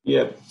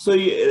 Yeah. So,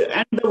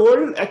 and the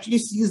world actually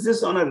sees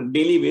this on a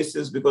daily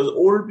basis because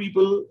old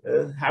people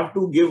have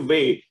to give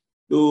way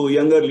to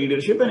younger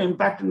leadership, and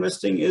impact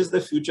investing is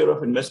the future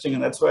of investing.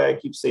 And that's why I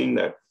keep saying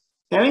that.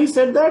 Having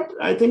said that,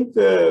 I think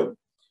the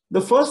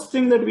first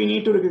thing that we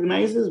need to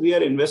recognize is we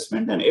are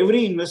investment, and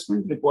every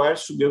investment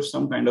requires to give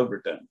some kind of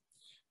return.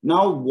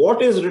 Now,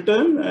 what is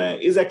return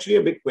is actually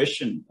a big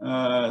question.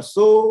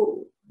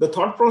 So the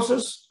thought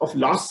process of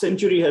last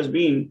century has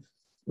been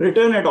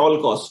return at all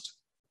cost.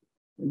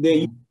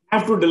 You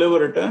have to deliver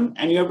return,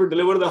 and you have to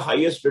deliver the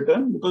highest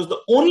return, because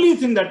the only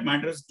thing that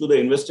matters to the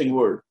investing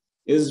world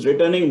is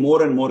returning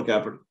more and more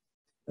capital.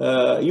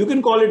 You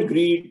can call it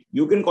greed,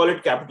 you can call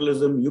it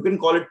capitalism, you can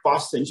call it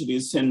past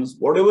centuries sins,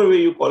 whatever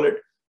way you call it,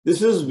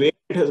 this is where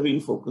it has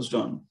been focused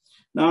on.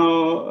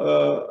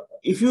 Now,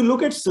 if you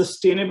look at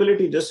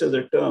sustainability just as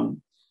a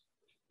term,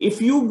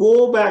 if you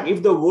go back,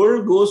 if the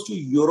world goes to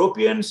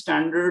European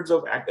standards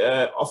of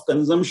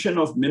consumption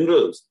of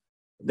minerals,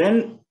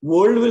 then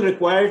world will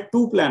require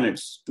 2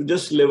 planets to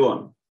just live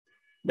on.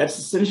 That's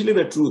essentially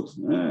the truth.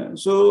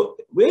 So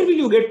where will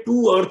you get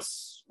 2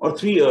 Earths or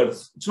 3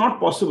 Earths? It's not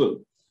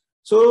possible.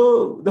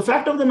 So the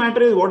fact of the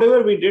matter is,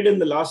 whatever we did in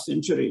the last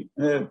century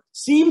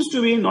seems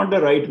to be not the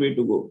right way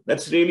to go.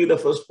 That's really the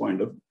first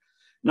point of it.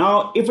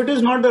 Now, if it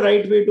is not the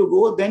right way to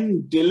go,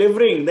 then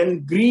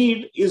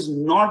greed is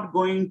not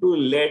going to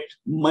let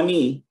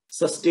money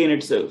sustain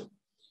itself.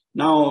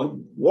 Now,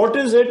 what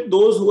is it?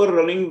 Those who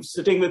are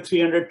sitting with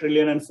 300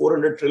 trillion and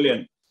 400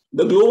 trillion,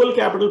 the global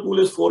capital pool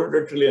is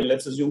 400 trillion.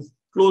 Let's assume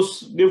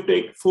give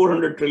take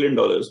 $400 trillion.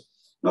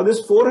 Now,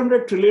 this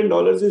 $400 trillion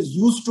is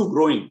used to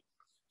growing.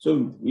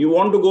 So you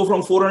want to go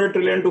from 400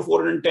 trillion to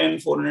 410,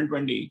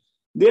 420.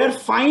 They are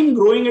fine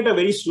growing at a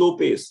very slow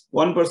pace,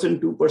 1%, 2%,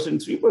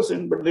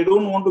 3%, but they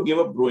don't want to give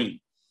up growing.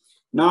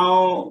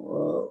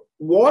 Now,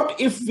 what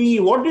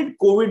did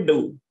COVID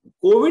do?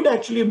 COVID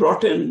actually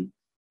brought in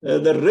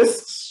the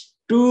risks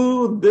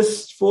to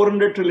this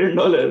 $400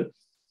 trillion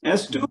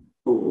as to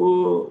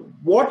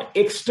what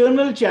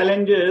external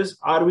challenges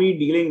are we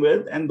dealing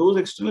with, and those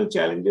external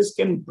challenges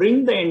can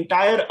bring the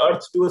entire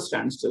earth to a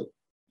standstill,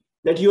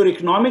 that your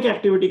economic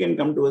activity can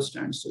come to a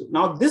standstill.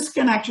 Now, this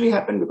can actually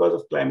happen because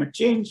of climate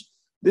change.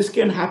 This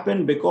can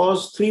happen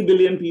because 3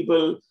 billion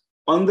people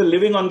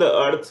living on the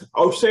earth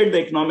outside the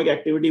economic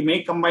activity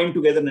may combine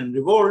together and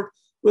revolt.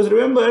 Because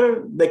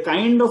remember, the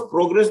kind of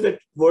progress that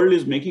world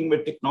is making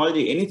with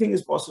technology, anything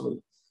is possible.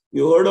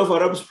 You heard of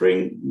Arab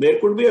Spring. There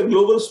could be a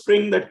global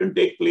spring that can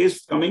take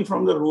place coming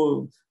from the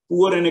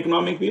poor and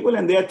economic people,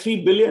 and they are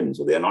 3 billion,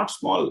 so they are not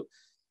small.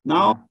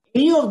 Now,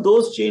 any of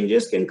those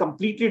changes can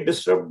completely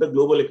disrupt the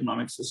global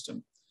economic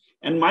system.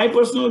 And my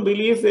personal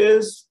belief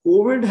is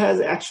COVID has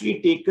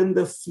actually taken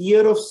the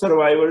fear of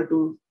survival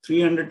to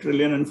 300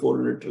 trillion and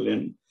 400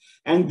 trillion.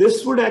 And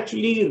this would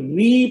actually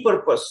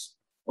repurpose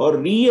or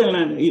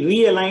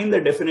realign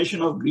the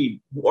definition of greed.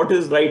 What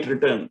is right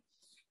return?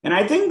 And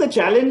I think the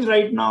challenge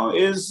right now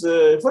is,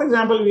 for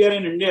example, we are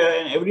in India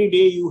and every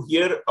day you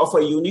hear of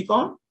a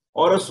unicorn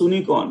or a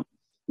sunicorn.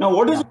 Now,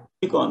 what is a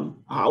unicorn?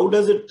 How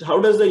does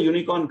the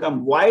unicorn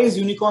come? Why is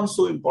unicorn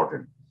so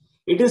important?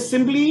 It is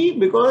simply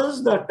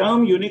because the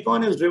term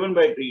unicorn is driven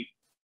by greed,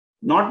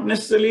 not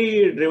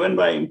necessarily driven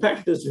by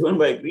impact, it is driven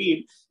by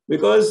greed,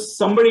 because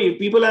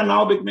people are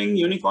now becoming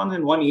unicorns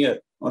in 1 year,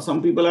 or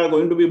some people are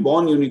going to be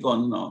born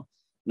unicorns now.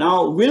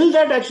 Now, will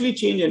that actually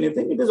change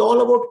anything? It is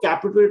all about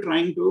capital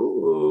trying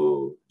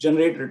to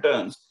generate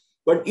returns.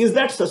 But is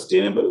that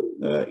sustainable?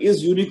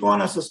 Is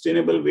unicorn a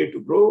sustainable way to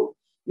grow?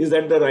 Is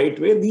that the right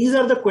way? These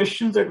are the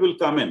questions that will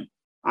come in.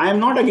 I am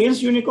not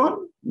against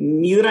unicorn,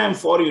 neither I am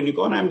for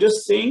unicorn. I'm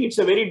just saying it's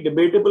a very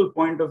debatable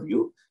point of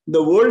view.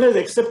 The world has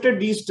accepted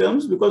these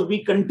terms because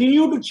we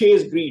continue to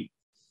chase greed.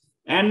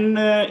 And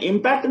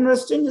impact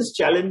investing is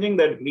challenging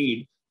that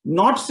greed.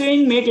 Not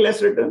saying make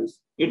less returns.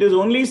 It is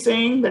only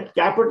saying that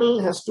capital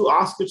has to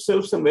ask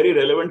itself some very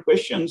relevant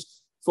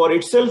questions for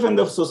itself and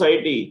the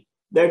society.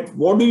 That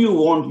what do you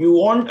want? You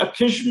want a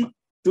kishma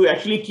to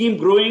actually keep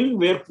growing,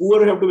 where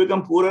poor have to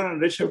become poorer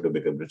and rich have to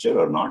become richer,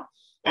 or not?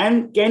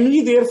 And can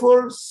we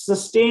therefore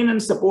sustain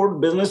and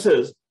support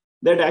businesses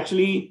that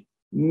actually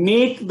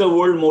make the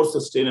world more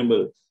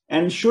sustainable?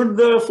 And should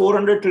the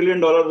 $400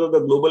 trillion of the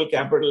global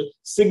capital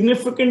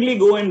significantly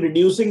go in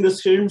reducing the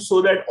stream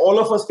so that all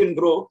of us can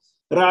grow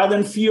rather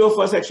than few of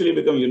us actually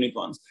become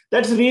unicorns?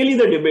 That's really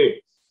the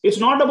debate. It's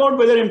not about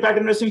whether impact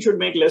investing should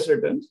make less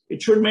returns.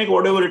 It should make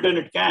whatever return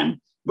it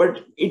can.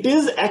 But it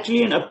is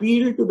actually an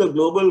appeal to the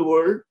global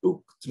world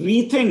to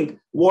rethink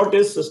what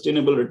is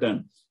sustainable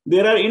return.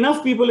 There are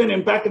enough people in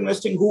impact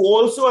investing who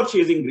also are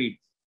chasing greed.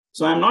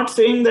 So I'm not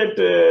saying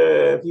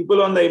that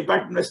people on the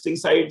impact investing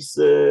sides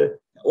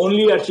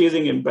only are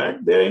chasing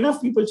impact. There are enough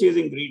people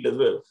chasing greed as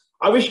well.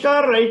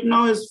 Aavishkar right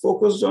now is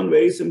focused on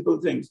very simple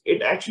things.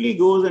 It actually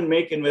goes and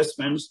make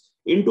investments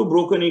into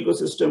broken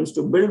ecosystems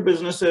to build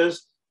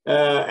businesses.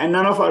 And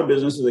none of our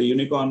businesses are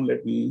unicorn.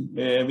 Let me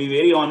be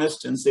very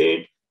honest and say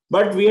it.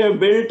 But we have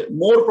built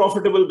more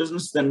profitable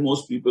business than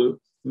most people.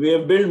 We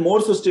have built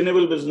more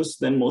sustainable business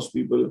than most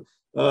people.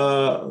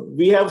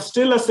 We have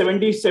still a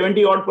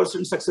 70 odd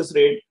 % success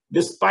rate,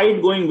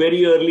 despite going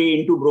very early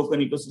into broken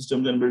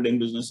ecosystems and building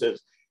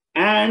businesses.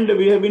 And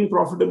we have been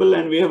profitable,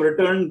 and we have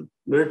returned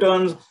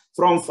returns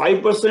from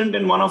 5%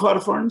 in one of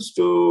our funds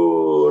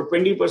to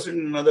 20%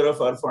 in another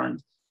of our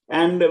funds.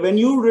 And when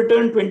you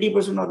return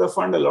 20% of the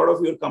fund, a lot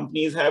of your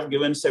companies have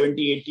given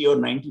 70, 80 or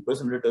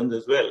 90% returns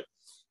as well.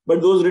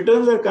 But those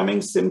returns are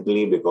coming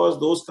simply because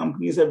those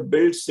companies have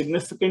built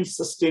significant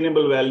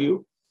sustainable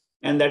value,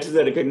 and that is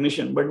the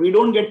recognition. But we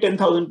don't get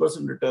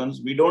 10,000%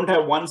 returns. We don't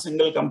have one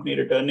single company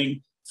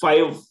returning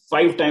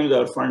five times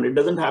our fund. It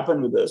doesn't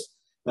happen with us.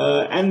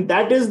 And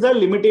that is the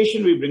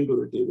limitation we bring to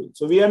the table.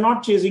 So we are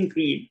not chasing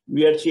greed.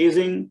 We are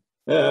chasing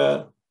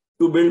to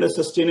build a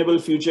sustainable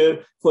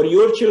future for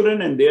your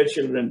children and their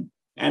children.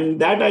 And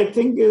that, I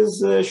think,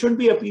 should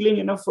be appealing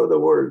enough for the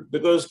world,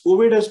 because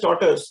COVID has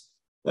taught us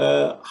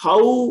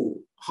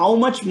how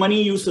much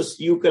money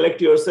you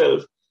collect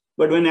yourself,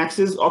 but when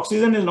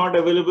oxygen is not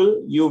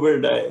available, you will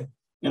die.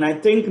 And I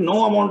think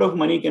no amount of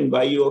money can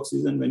buy you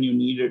oxygen when you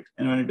need it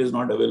and when it is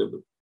not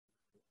available.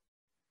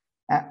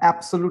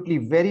 Absolutely.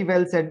 Very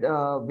well said,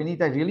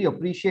 Vineet. I really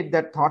appreciate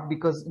that thought,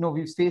 because,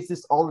 we've faced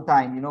this all the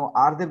time.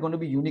 Are there going to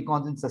be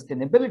unicorns in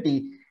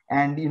sustainability?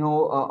 And,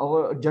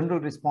 our general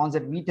response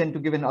that we tend to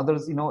give, and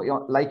others,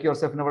 like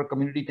yourself in our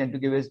community tend to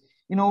give is,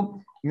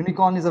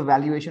 unicorn is a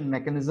valuation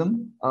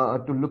mechanism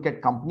to look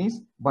at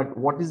companies, but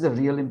what is the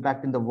real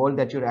impact in the world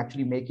that you're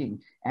actually making?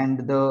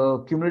 And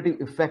the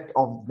cumulative effect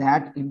of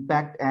that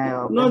impact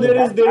there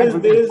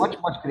is much,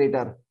 much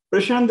greater.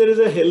 Prashant, there is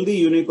a healthy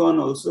unicorn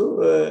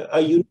also, a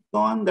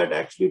unicorn that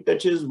actually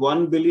touches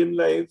 1 billion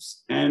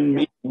lives and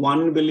makes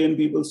 1 billion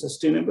people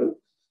sustainable,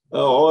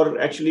 or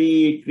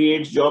actually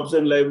creates jobs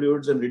and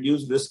livelihoods and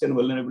reduce risk and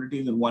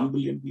vulnerabilities in 1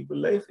 billion people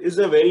life, is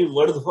a very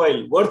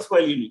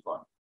worthwhile unicorn.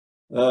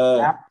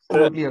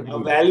 Absolutely agree. A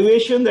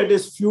valuation that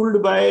is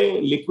fueled by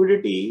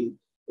liquidity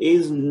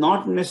is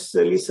not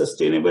necessarily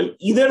sustainable,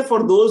 either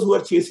for those who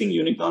are chasing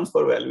unicorns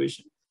for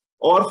valuation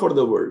or for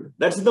the world.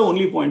 That's the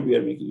only point we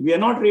are making. We are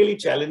not really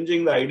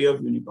challenging the idea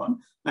of unicorn.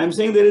 I'm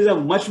saying there is a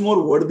much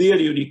more worthier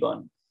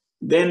unicorn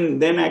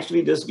than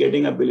actually just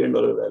getting $1 billion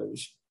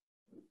valuation.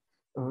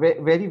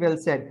 Very well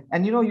said.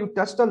 And, you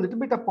touched a little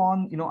bit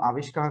upon,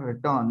 Aavishkar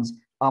returns.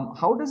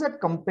 How does that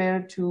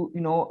compare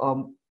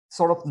to,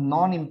 sort of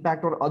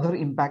non-impact or other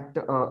impact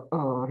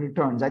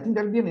returns? I think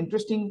that'll be an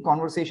interesting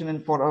conversation,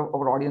 and for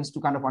our audience to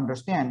kind of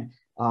understand,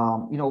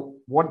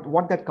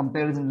 what that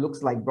comparison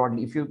looks like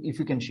broadly, if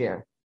you can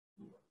share.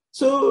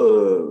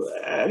 So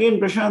again,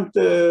 Prashant,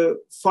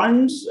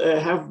 funds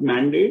have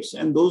mandates,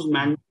 and those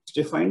mandates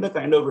define the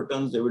kind of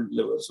returns they will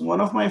deliver. So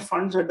one of my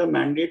funds had the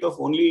mandate of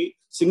only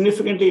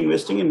significantly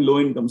investing in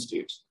low-income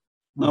states.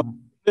 Now,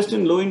 invest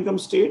in low-income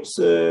states,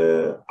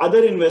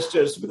 other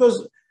investors,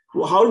 because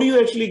how do you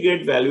actually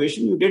get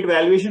valuation? You get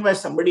valuation by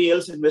somebody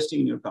else investing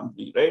in your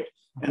company, right?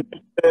 And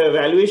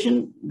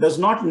valuation does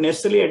not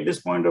necessarily at this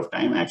point of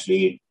time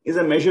actually is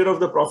a measure of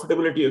the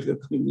profitability of your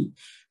company.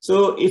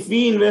 So if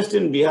we invest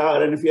in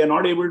Bihar, and if we are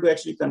not able to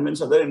actually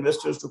convince other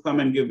investors to come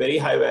and give very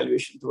high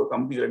valuation to a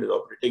company that is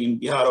operating in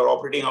Bihar or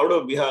operating out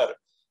of Bihar,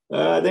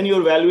 then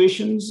your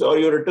valuations or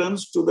your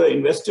returns to the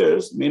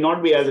investors may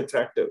not be as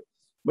attractive.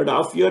 But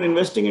if you're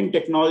investing in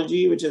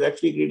technology, which is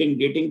actually creating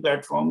dating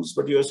platforms,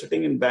 but you're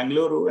sitting in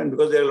Bangalore, and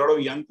because there are a lot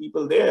of young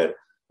people there,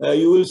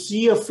 you will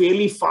see a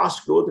fairly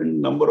fast growth in the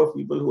number of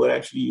people who are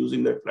actually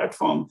using that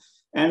platform.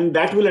 And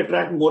that will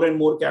attract more and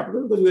more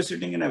capital, because we're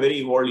sitting in a very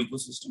evolved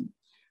ecosystem.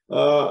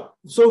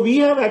 So we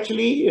have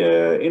actually,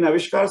 in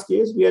Aavishkar's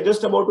case, we are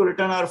just about to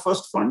return our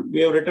first fund.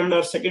 We have returned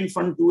our second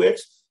fund 2x.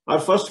 Our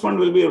first fund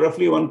will be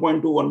roughly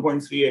 1.2,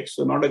 1.3x,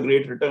 so not a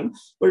great return,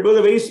 but it was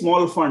a very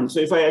small fund. So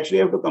if I actually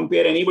have to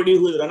compare anybody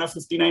who has run a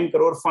 59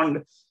 crore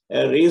fund,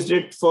 raised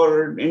it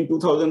in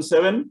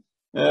 2007,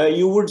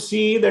 you would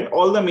see that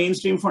all the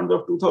mainstream funds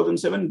of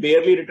 2007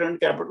 barely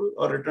returned capital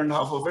or returned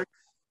half of it.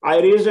 I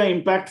raised an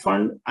impact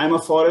fund. I'm a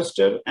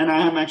forester, and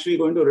I am actually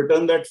going to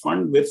return that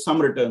fund with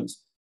some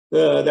returns.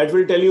 That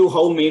will tell you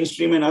how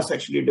mainstream and us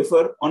actually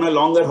differ on a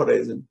longer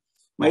horizon.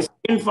 My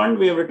second fund,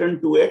 we have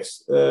returned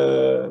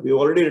 2x. We've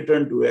already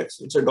returned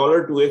 2x. It's a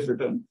 $2x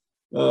return.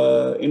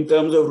 In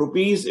terms of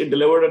rupees, it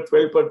delivered a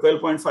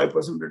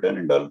 12.5%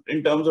 return.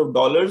 In terms of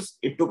dollars,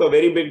 it took a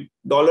very big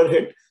dollar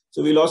hit.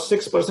 So we lost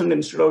 6%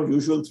 instead of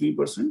usual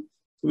 3%. So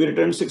we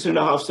returned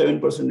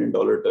 6.5%, 7% in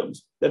dollar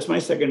terms. That's my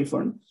second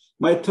fund.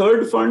 My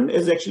third fund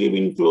has actually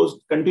been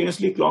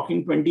continuously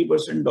clocking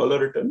 20% dollar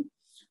return.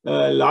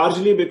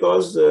 Largely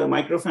because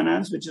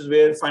microfinance, which is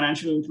where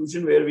financial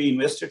inclusion, where we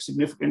invested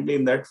significantly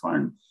in that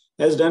fund,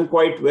 has done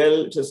quite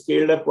well. It has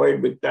scaled up quite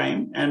big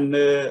time. And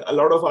a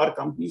lot of our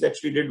companies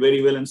actually did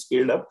very well and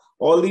scaled up.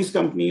 All these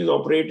companies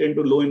operate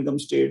into low income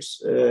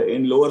states,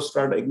 in lower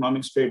strata,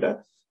 economic strata,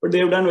 but they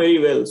have done very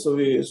well. So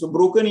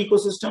broken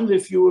ecosystems,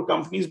 if your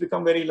companies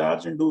become very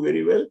large and do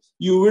very well,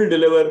 you will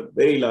deliver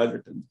very large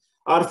returns.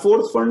 Our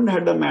fourth fund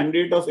had the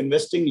mandate of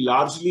investing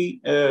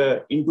largely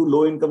into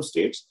low income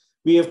states.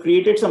 We have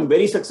created some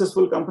very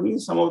successful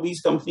companies. Some of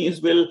these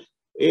companies will,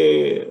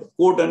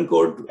 quote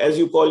unquote, as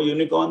you call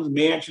unicorns,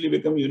 may actually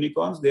become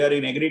unicorns. They are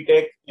in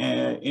agri-tech,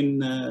 in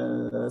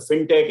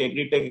fintech,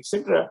 agri-tech,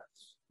 etc.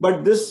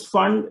 But this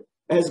fund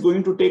is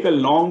going to take a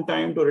long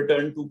time to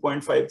return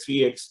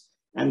 2.53x.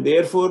 And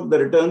therefore, the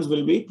returns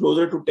will be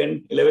closer to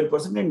 10,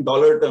 11% in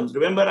dollar terms.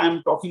 Remember,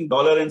 I'm talking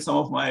dollar in some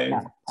of my,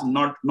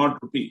 not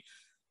rupee.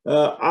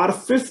 Our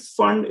fifth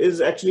fund is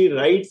actually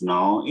right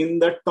now in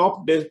the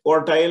top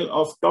quartile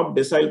of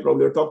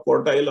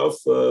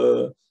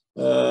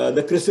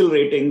the CRISIL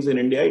ratings in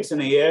India. It's an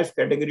AIF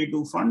category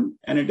 2 fund,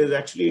 and it is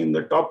actually in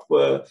the top.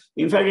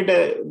 In fact,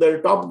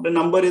 the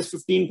number is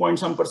 15 point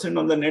some percent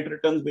on the net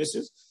returns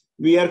basis.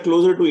 We are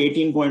closer to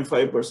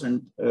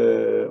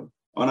 18.5%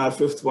 on our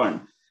fifth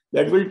fund.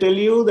 That will tell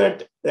you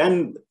that,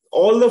 and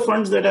all the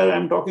funds that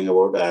I'm talking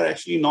about are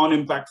actually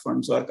non-impact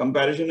funds. So our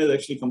comparison is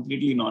actually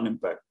completely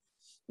non-impact.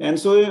 And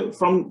so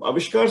from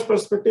Aavishkar's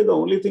perspective, the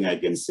only thing I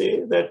can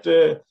say that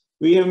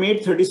we have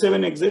made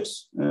 37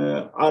 exits.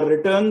 Our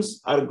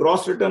returns, our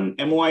gross return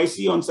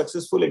MOIC on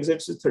successful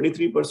exits is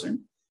 33%.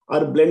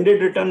 Our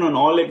blended return on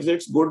all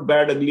exits, good,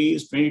 bad, ugly,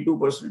 is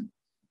 22%.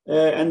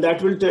 And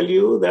that will tell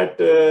you that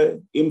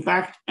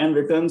impact and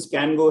returns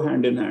can go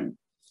hand in hand.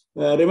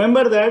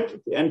 Remember that,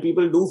 and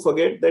people do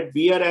forget that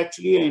we are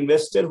actually an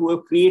investor who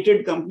have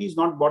created companies,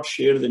 not bought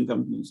shares in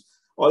companies.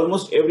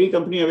 Almost every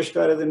company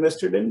Aavishkar has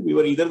invested in, we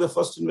were either the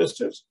first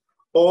investors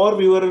or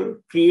we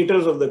were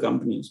creators of the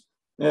companies.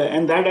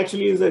 And that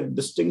actually is a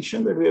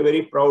distinction that we are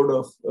very proud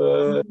of.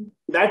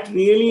 That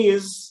really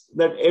is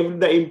that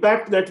the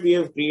impact that we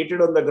have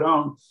created on the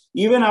ground,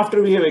 even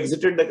after we have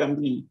exited the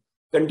company,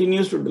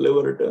 continues to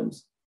deliver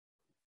returns.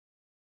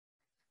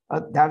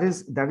 That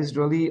is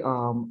really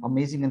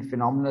amazing and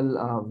phenomenal,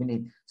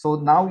 Vineet. So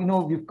now,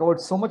 we've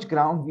covered so much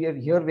ground. We are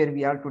here where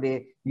we are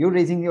today. You're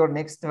raising your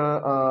next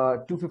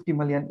 250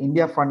 million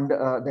India fund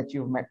that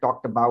you've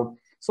talked about.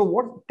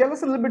 So tell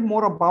us a little bit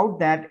more about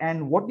that,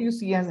 and what do you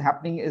see as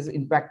happening as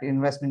impact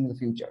investment in the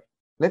future?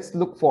 Let's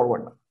look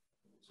forward.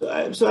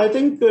 So I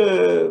think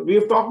we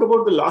have talked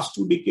about the last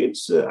 2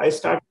 decades. I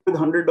started with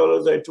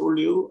 $100, I told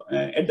you.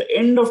 At the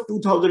end of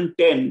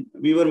 2010,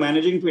 we were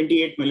managing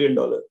 $28 million.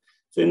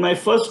 So in my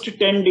first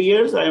 10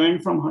 years, I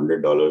went from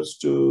 $100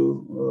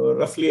 to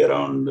roughly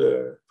around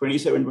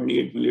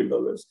 $28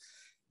 million.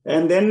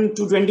 And then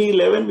to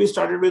 2011, we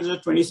started with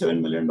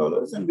 $27 million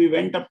and we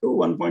went up to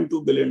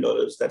 $1.2 billion.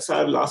 That's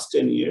our last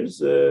 10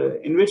 years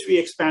in which we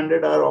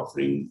expanded our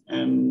offering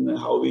and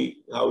how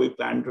we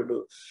plan to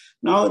do.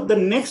 Now, the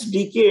next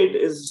decade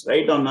is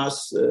right on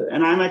us.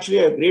 And I'm actually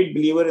a great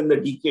believer in the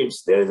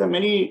decades. There is a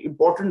very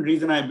important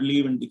reason I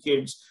believe in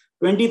decades.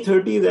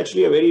 2030 is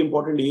actually a very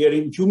important year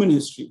in human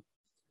history.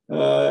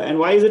 And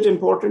why is it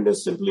important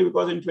is simply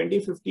because in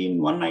 2015,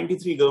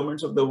 193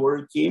 governments of the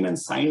world came and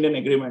signed an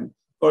agreement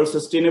called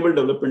Sustainable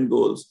Development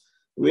Goals,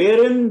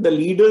 wherein the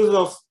leaders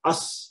of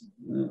us,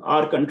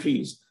 our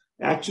countries,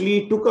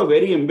 actually took a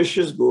very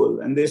ambitious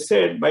goal. And they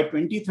said by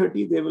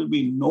 2030, there will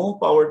be no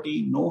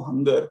poverty, no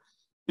hunger,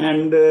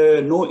 and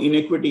no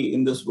inequity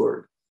in this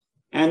world.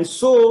 And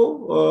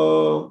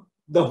so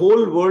the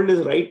whole world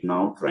is right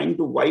now trying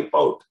to wipe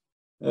out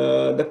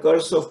the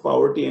curse of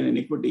poverty and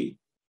inequity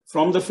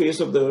from the face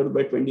of the earth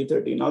by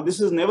 2030. Now, this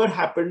has never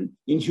happened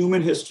in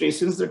human history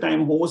since the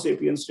time Homo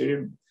sapiens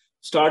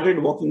started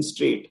walking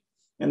straight.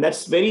 And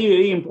that's very,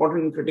 very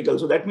important and critical.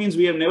 So that means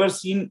we have never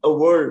seen a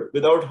world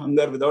without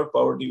hunger, without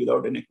poverty,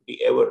 without inequity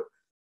ever.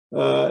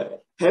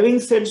 Having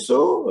said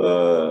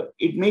so,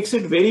 it makes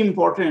it very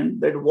important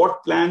that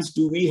what plans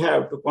do we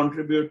have to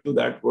contribute to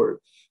that world.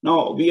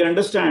 Now, we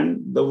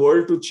understand the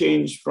world to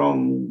change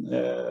from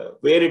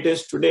where it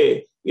is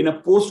today in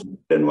a post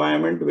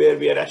environment where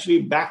we are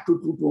actually back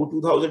to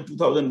 2000,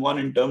 2001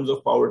 in terms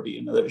of poverty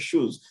and other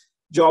issues,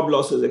 job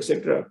losses,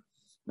 etc.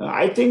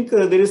 I think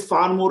there is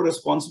far more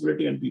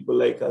responsibility on people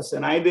like us.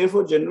 And I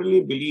therefore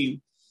generally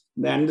believe,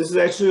 and this is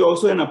actually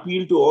also an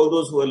appeal to all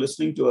those who are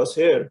listening to us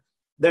here,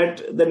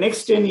 that the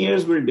next 10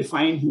 years will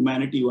define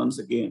humanity once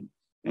again.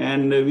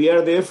 And we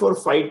are therefore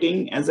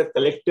fighting as a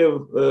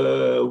collective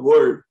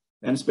world.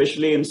 And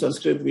especially in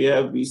Sanskrit,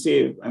 we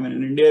say, I mean,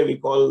 in India, we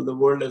call the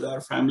world as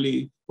our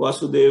family,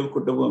 Vasudev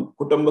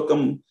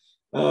Kutumbakam.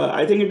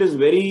 I think it is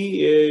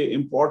very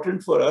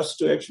important for us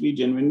to actually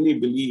genuinely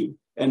believe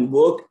and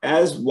work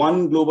as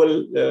one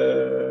global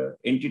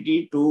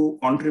entity to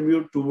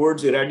contribute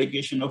towards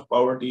eradication of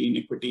poverty,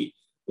 inequity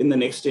in the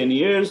next 10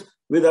 years.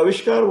 With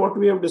Aavishkar, what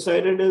we have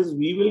decided is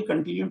we will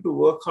continue to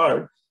work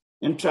hard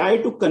and try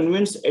to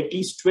convince at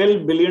least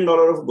 $12 billion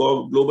of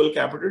global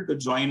capital to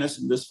join us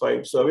in this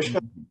fight. So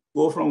Aavishkar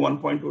go from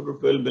 1.2 to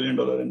 $12 billion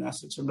in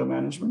assets under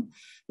management,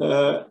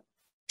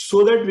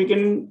 so that we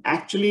can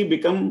actually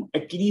become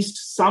at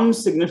least some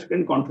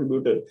significant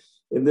contributor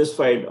in this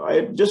fight.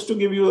 Just to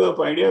give you an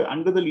idea,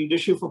 under the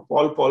leadership of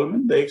Paul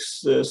Polman, the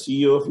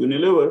ex-CEO of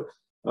Unilever,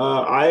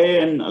 I,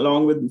 and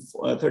along with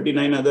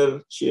 39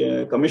 other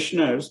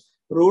commissioners,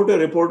 wrote a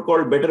report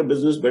called Better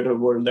Business, Better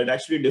World that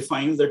actually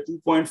defines the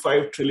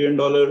 $2.5 trillion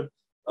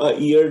a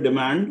year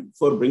demand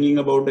for bringing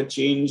about a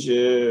change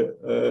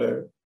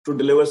to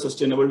deliver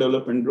sustainable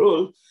development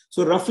goals.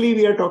 So roughly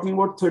we are talking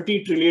about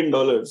 $30 trillion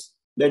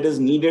that is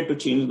needed to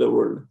change the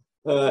world.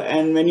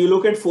 And when you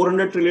look at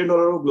 $400 trillion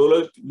of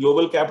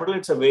global capital,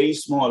 it's a very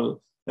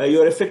small.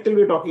 You're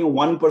effectively talking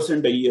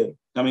 1% a year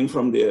coming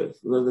from there.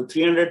 So the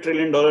 $300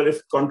 trillion, if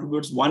it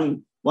contributes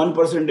 1%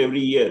 every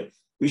year,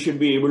 we should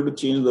be able to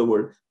change the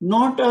world.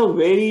 Not a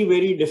very,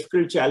 very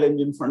difficult challenge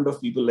in front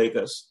of people like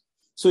us.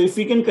 So if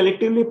we can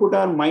collectively put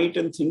our might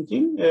and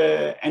thinking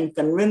and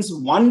convince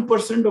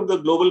 1% of the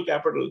global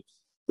capital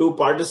to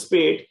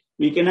participate,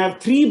 we can have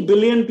 3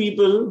 billion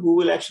people who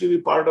will actually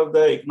be part of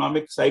the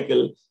economic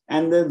cycle.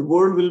 And the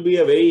world will be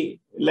a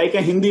very, like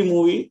a Hindi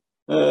movie,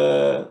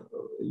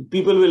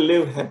 people will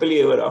live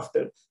happily ever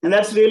after. And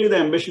that's really the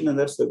ambition and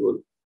that's the goal.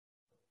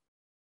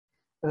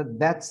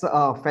 That's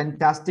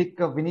fantastic,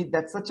 Vineet.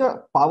 That's such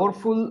a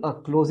powerful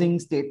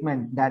closing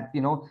statement that, you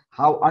know,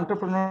 how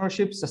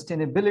entrepreneurship,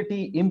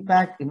 sustainability,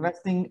 impact,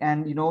 investing,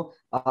 and, you know,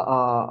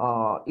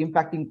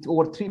 impacting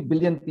over 3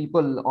 billion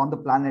people on the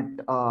planet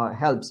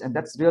helps. And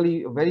that's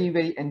really very,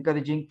 very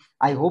encouraging.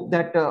 I hope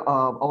that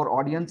our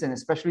audience, and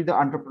especially the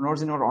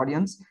entrepreneurs in our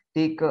audience,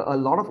 take a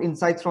lot of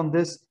insights from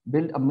this,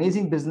 build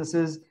amazing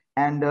businesses.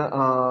 And,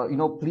 you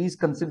know, please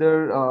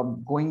consider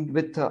going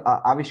with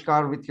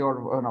Aavishkar with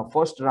your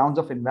first rounds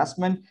of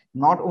investment.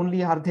 Not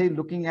only are they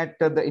looking at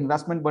the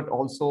investment, but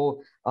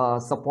also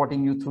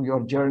supporting you through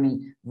your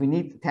journey.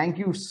 Vineet, thank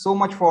you so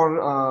much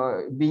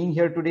for being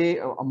here today.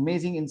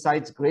 Amazing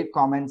insights, great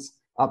comments.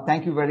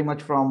 Thank you very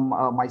much from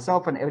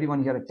myself and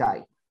everyone here at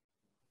TI.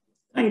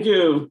 Thank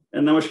you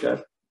and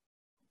namaskar.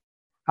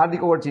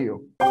 Hardik, over to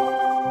you.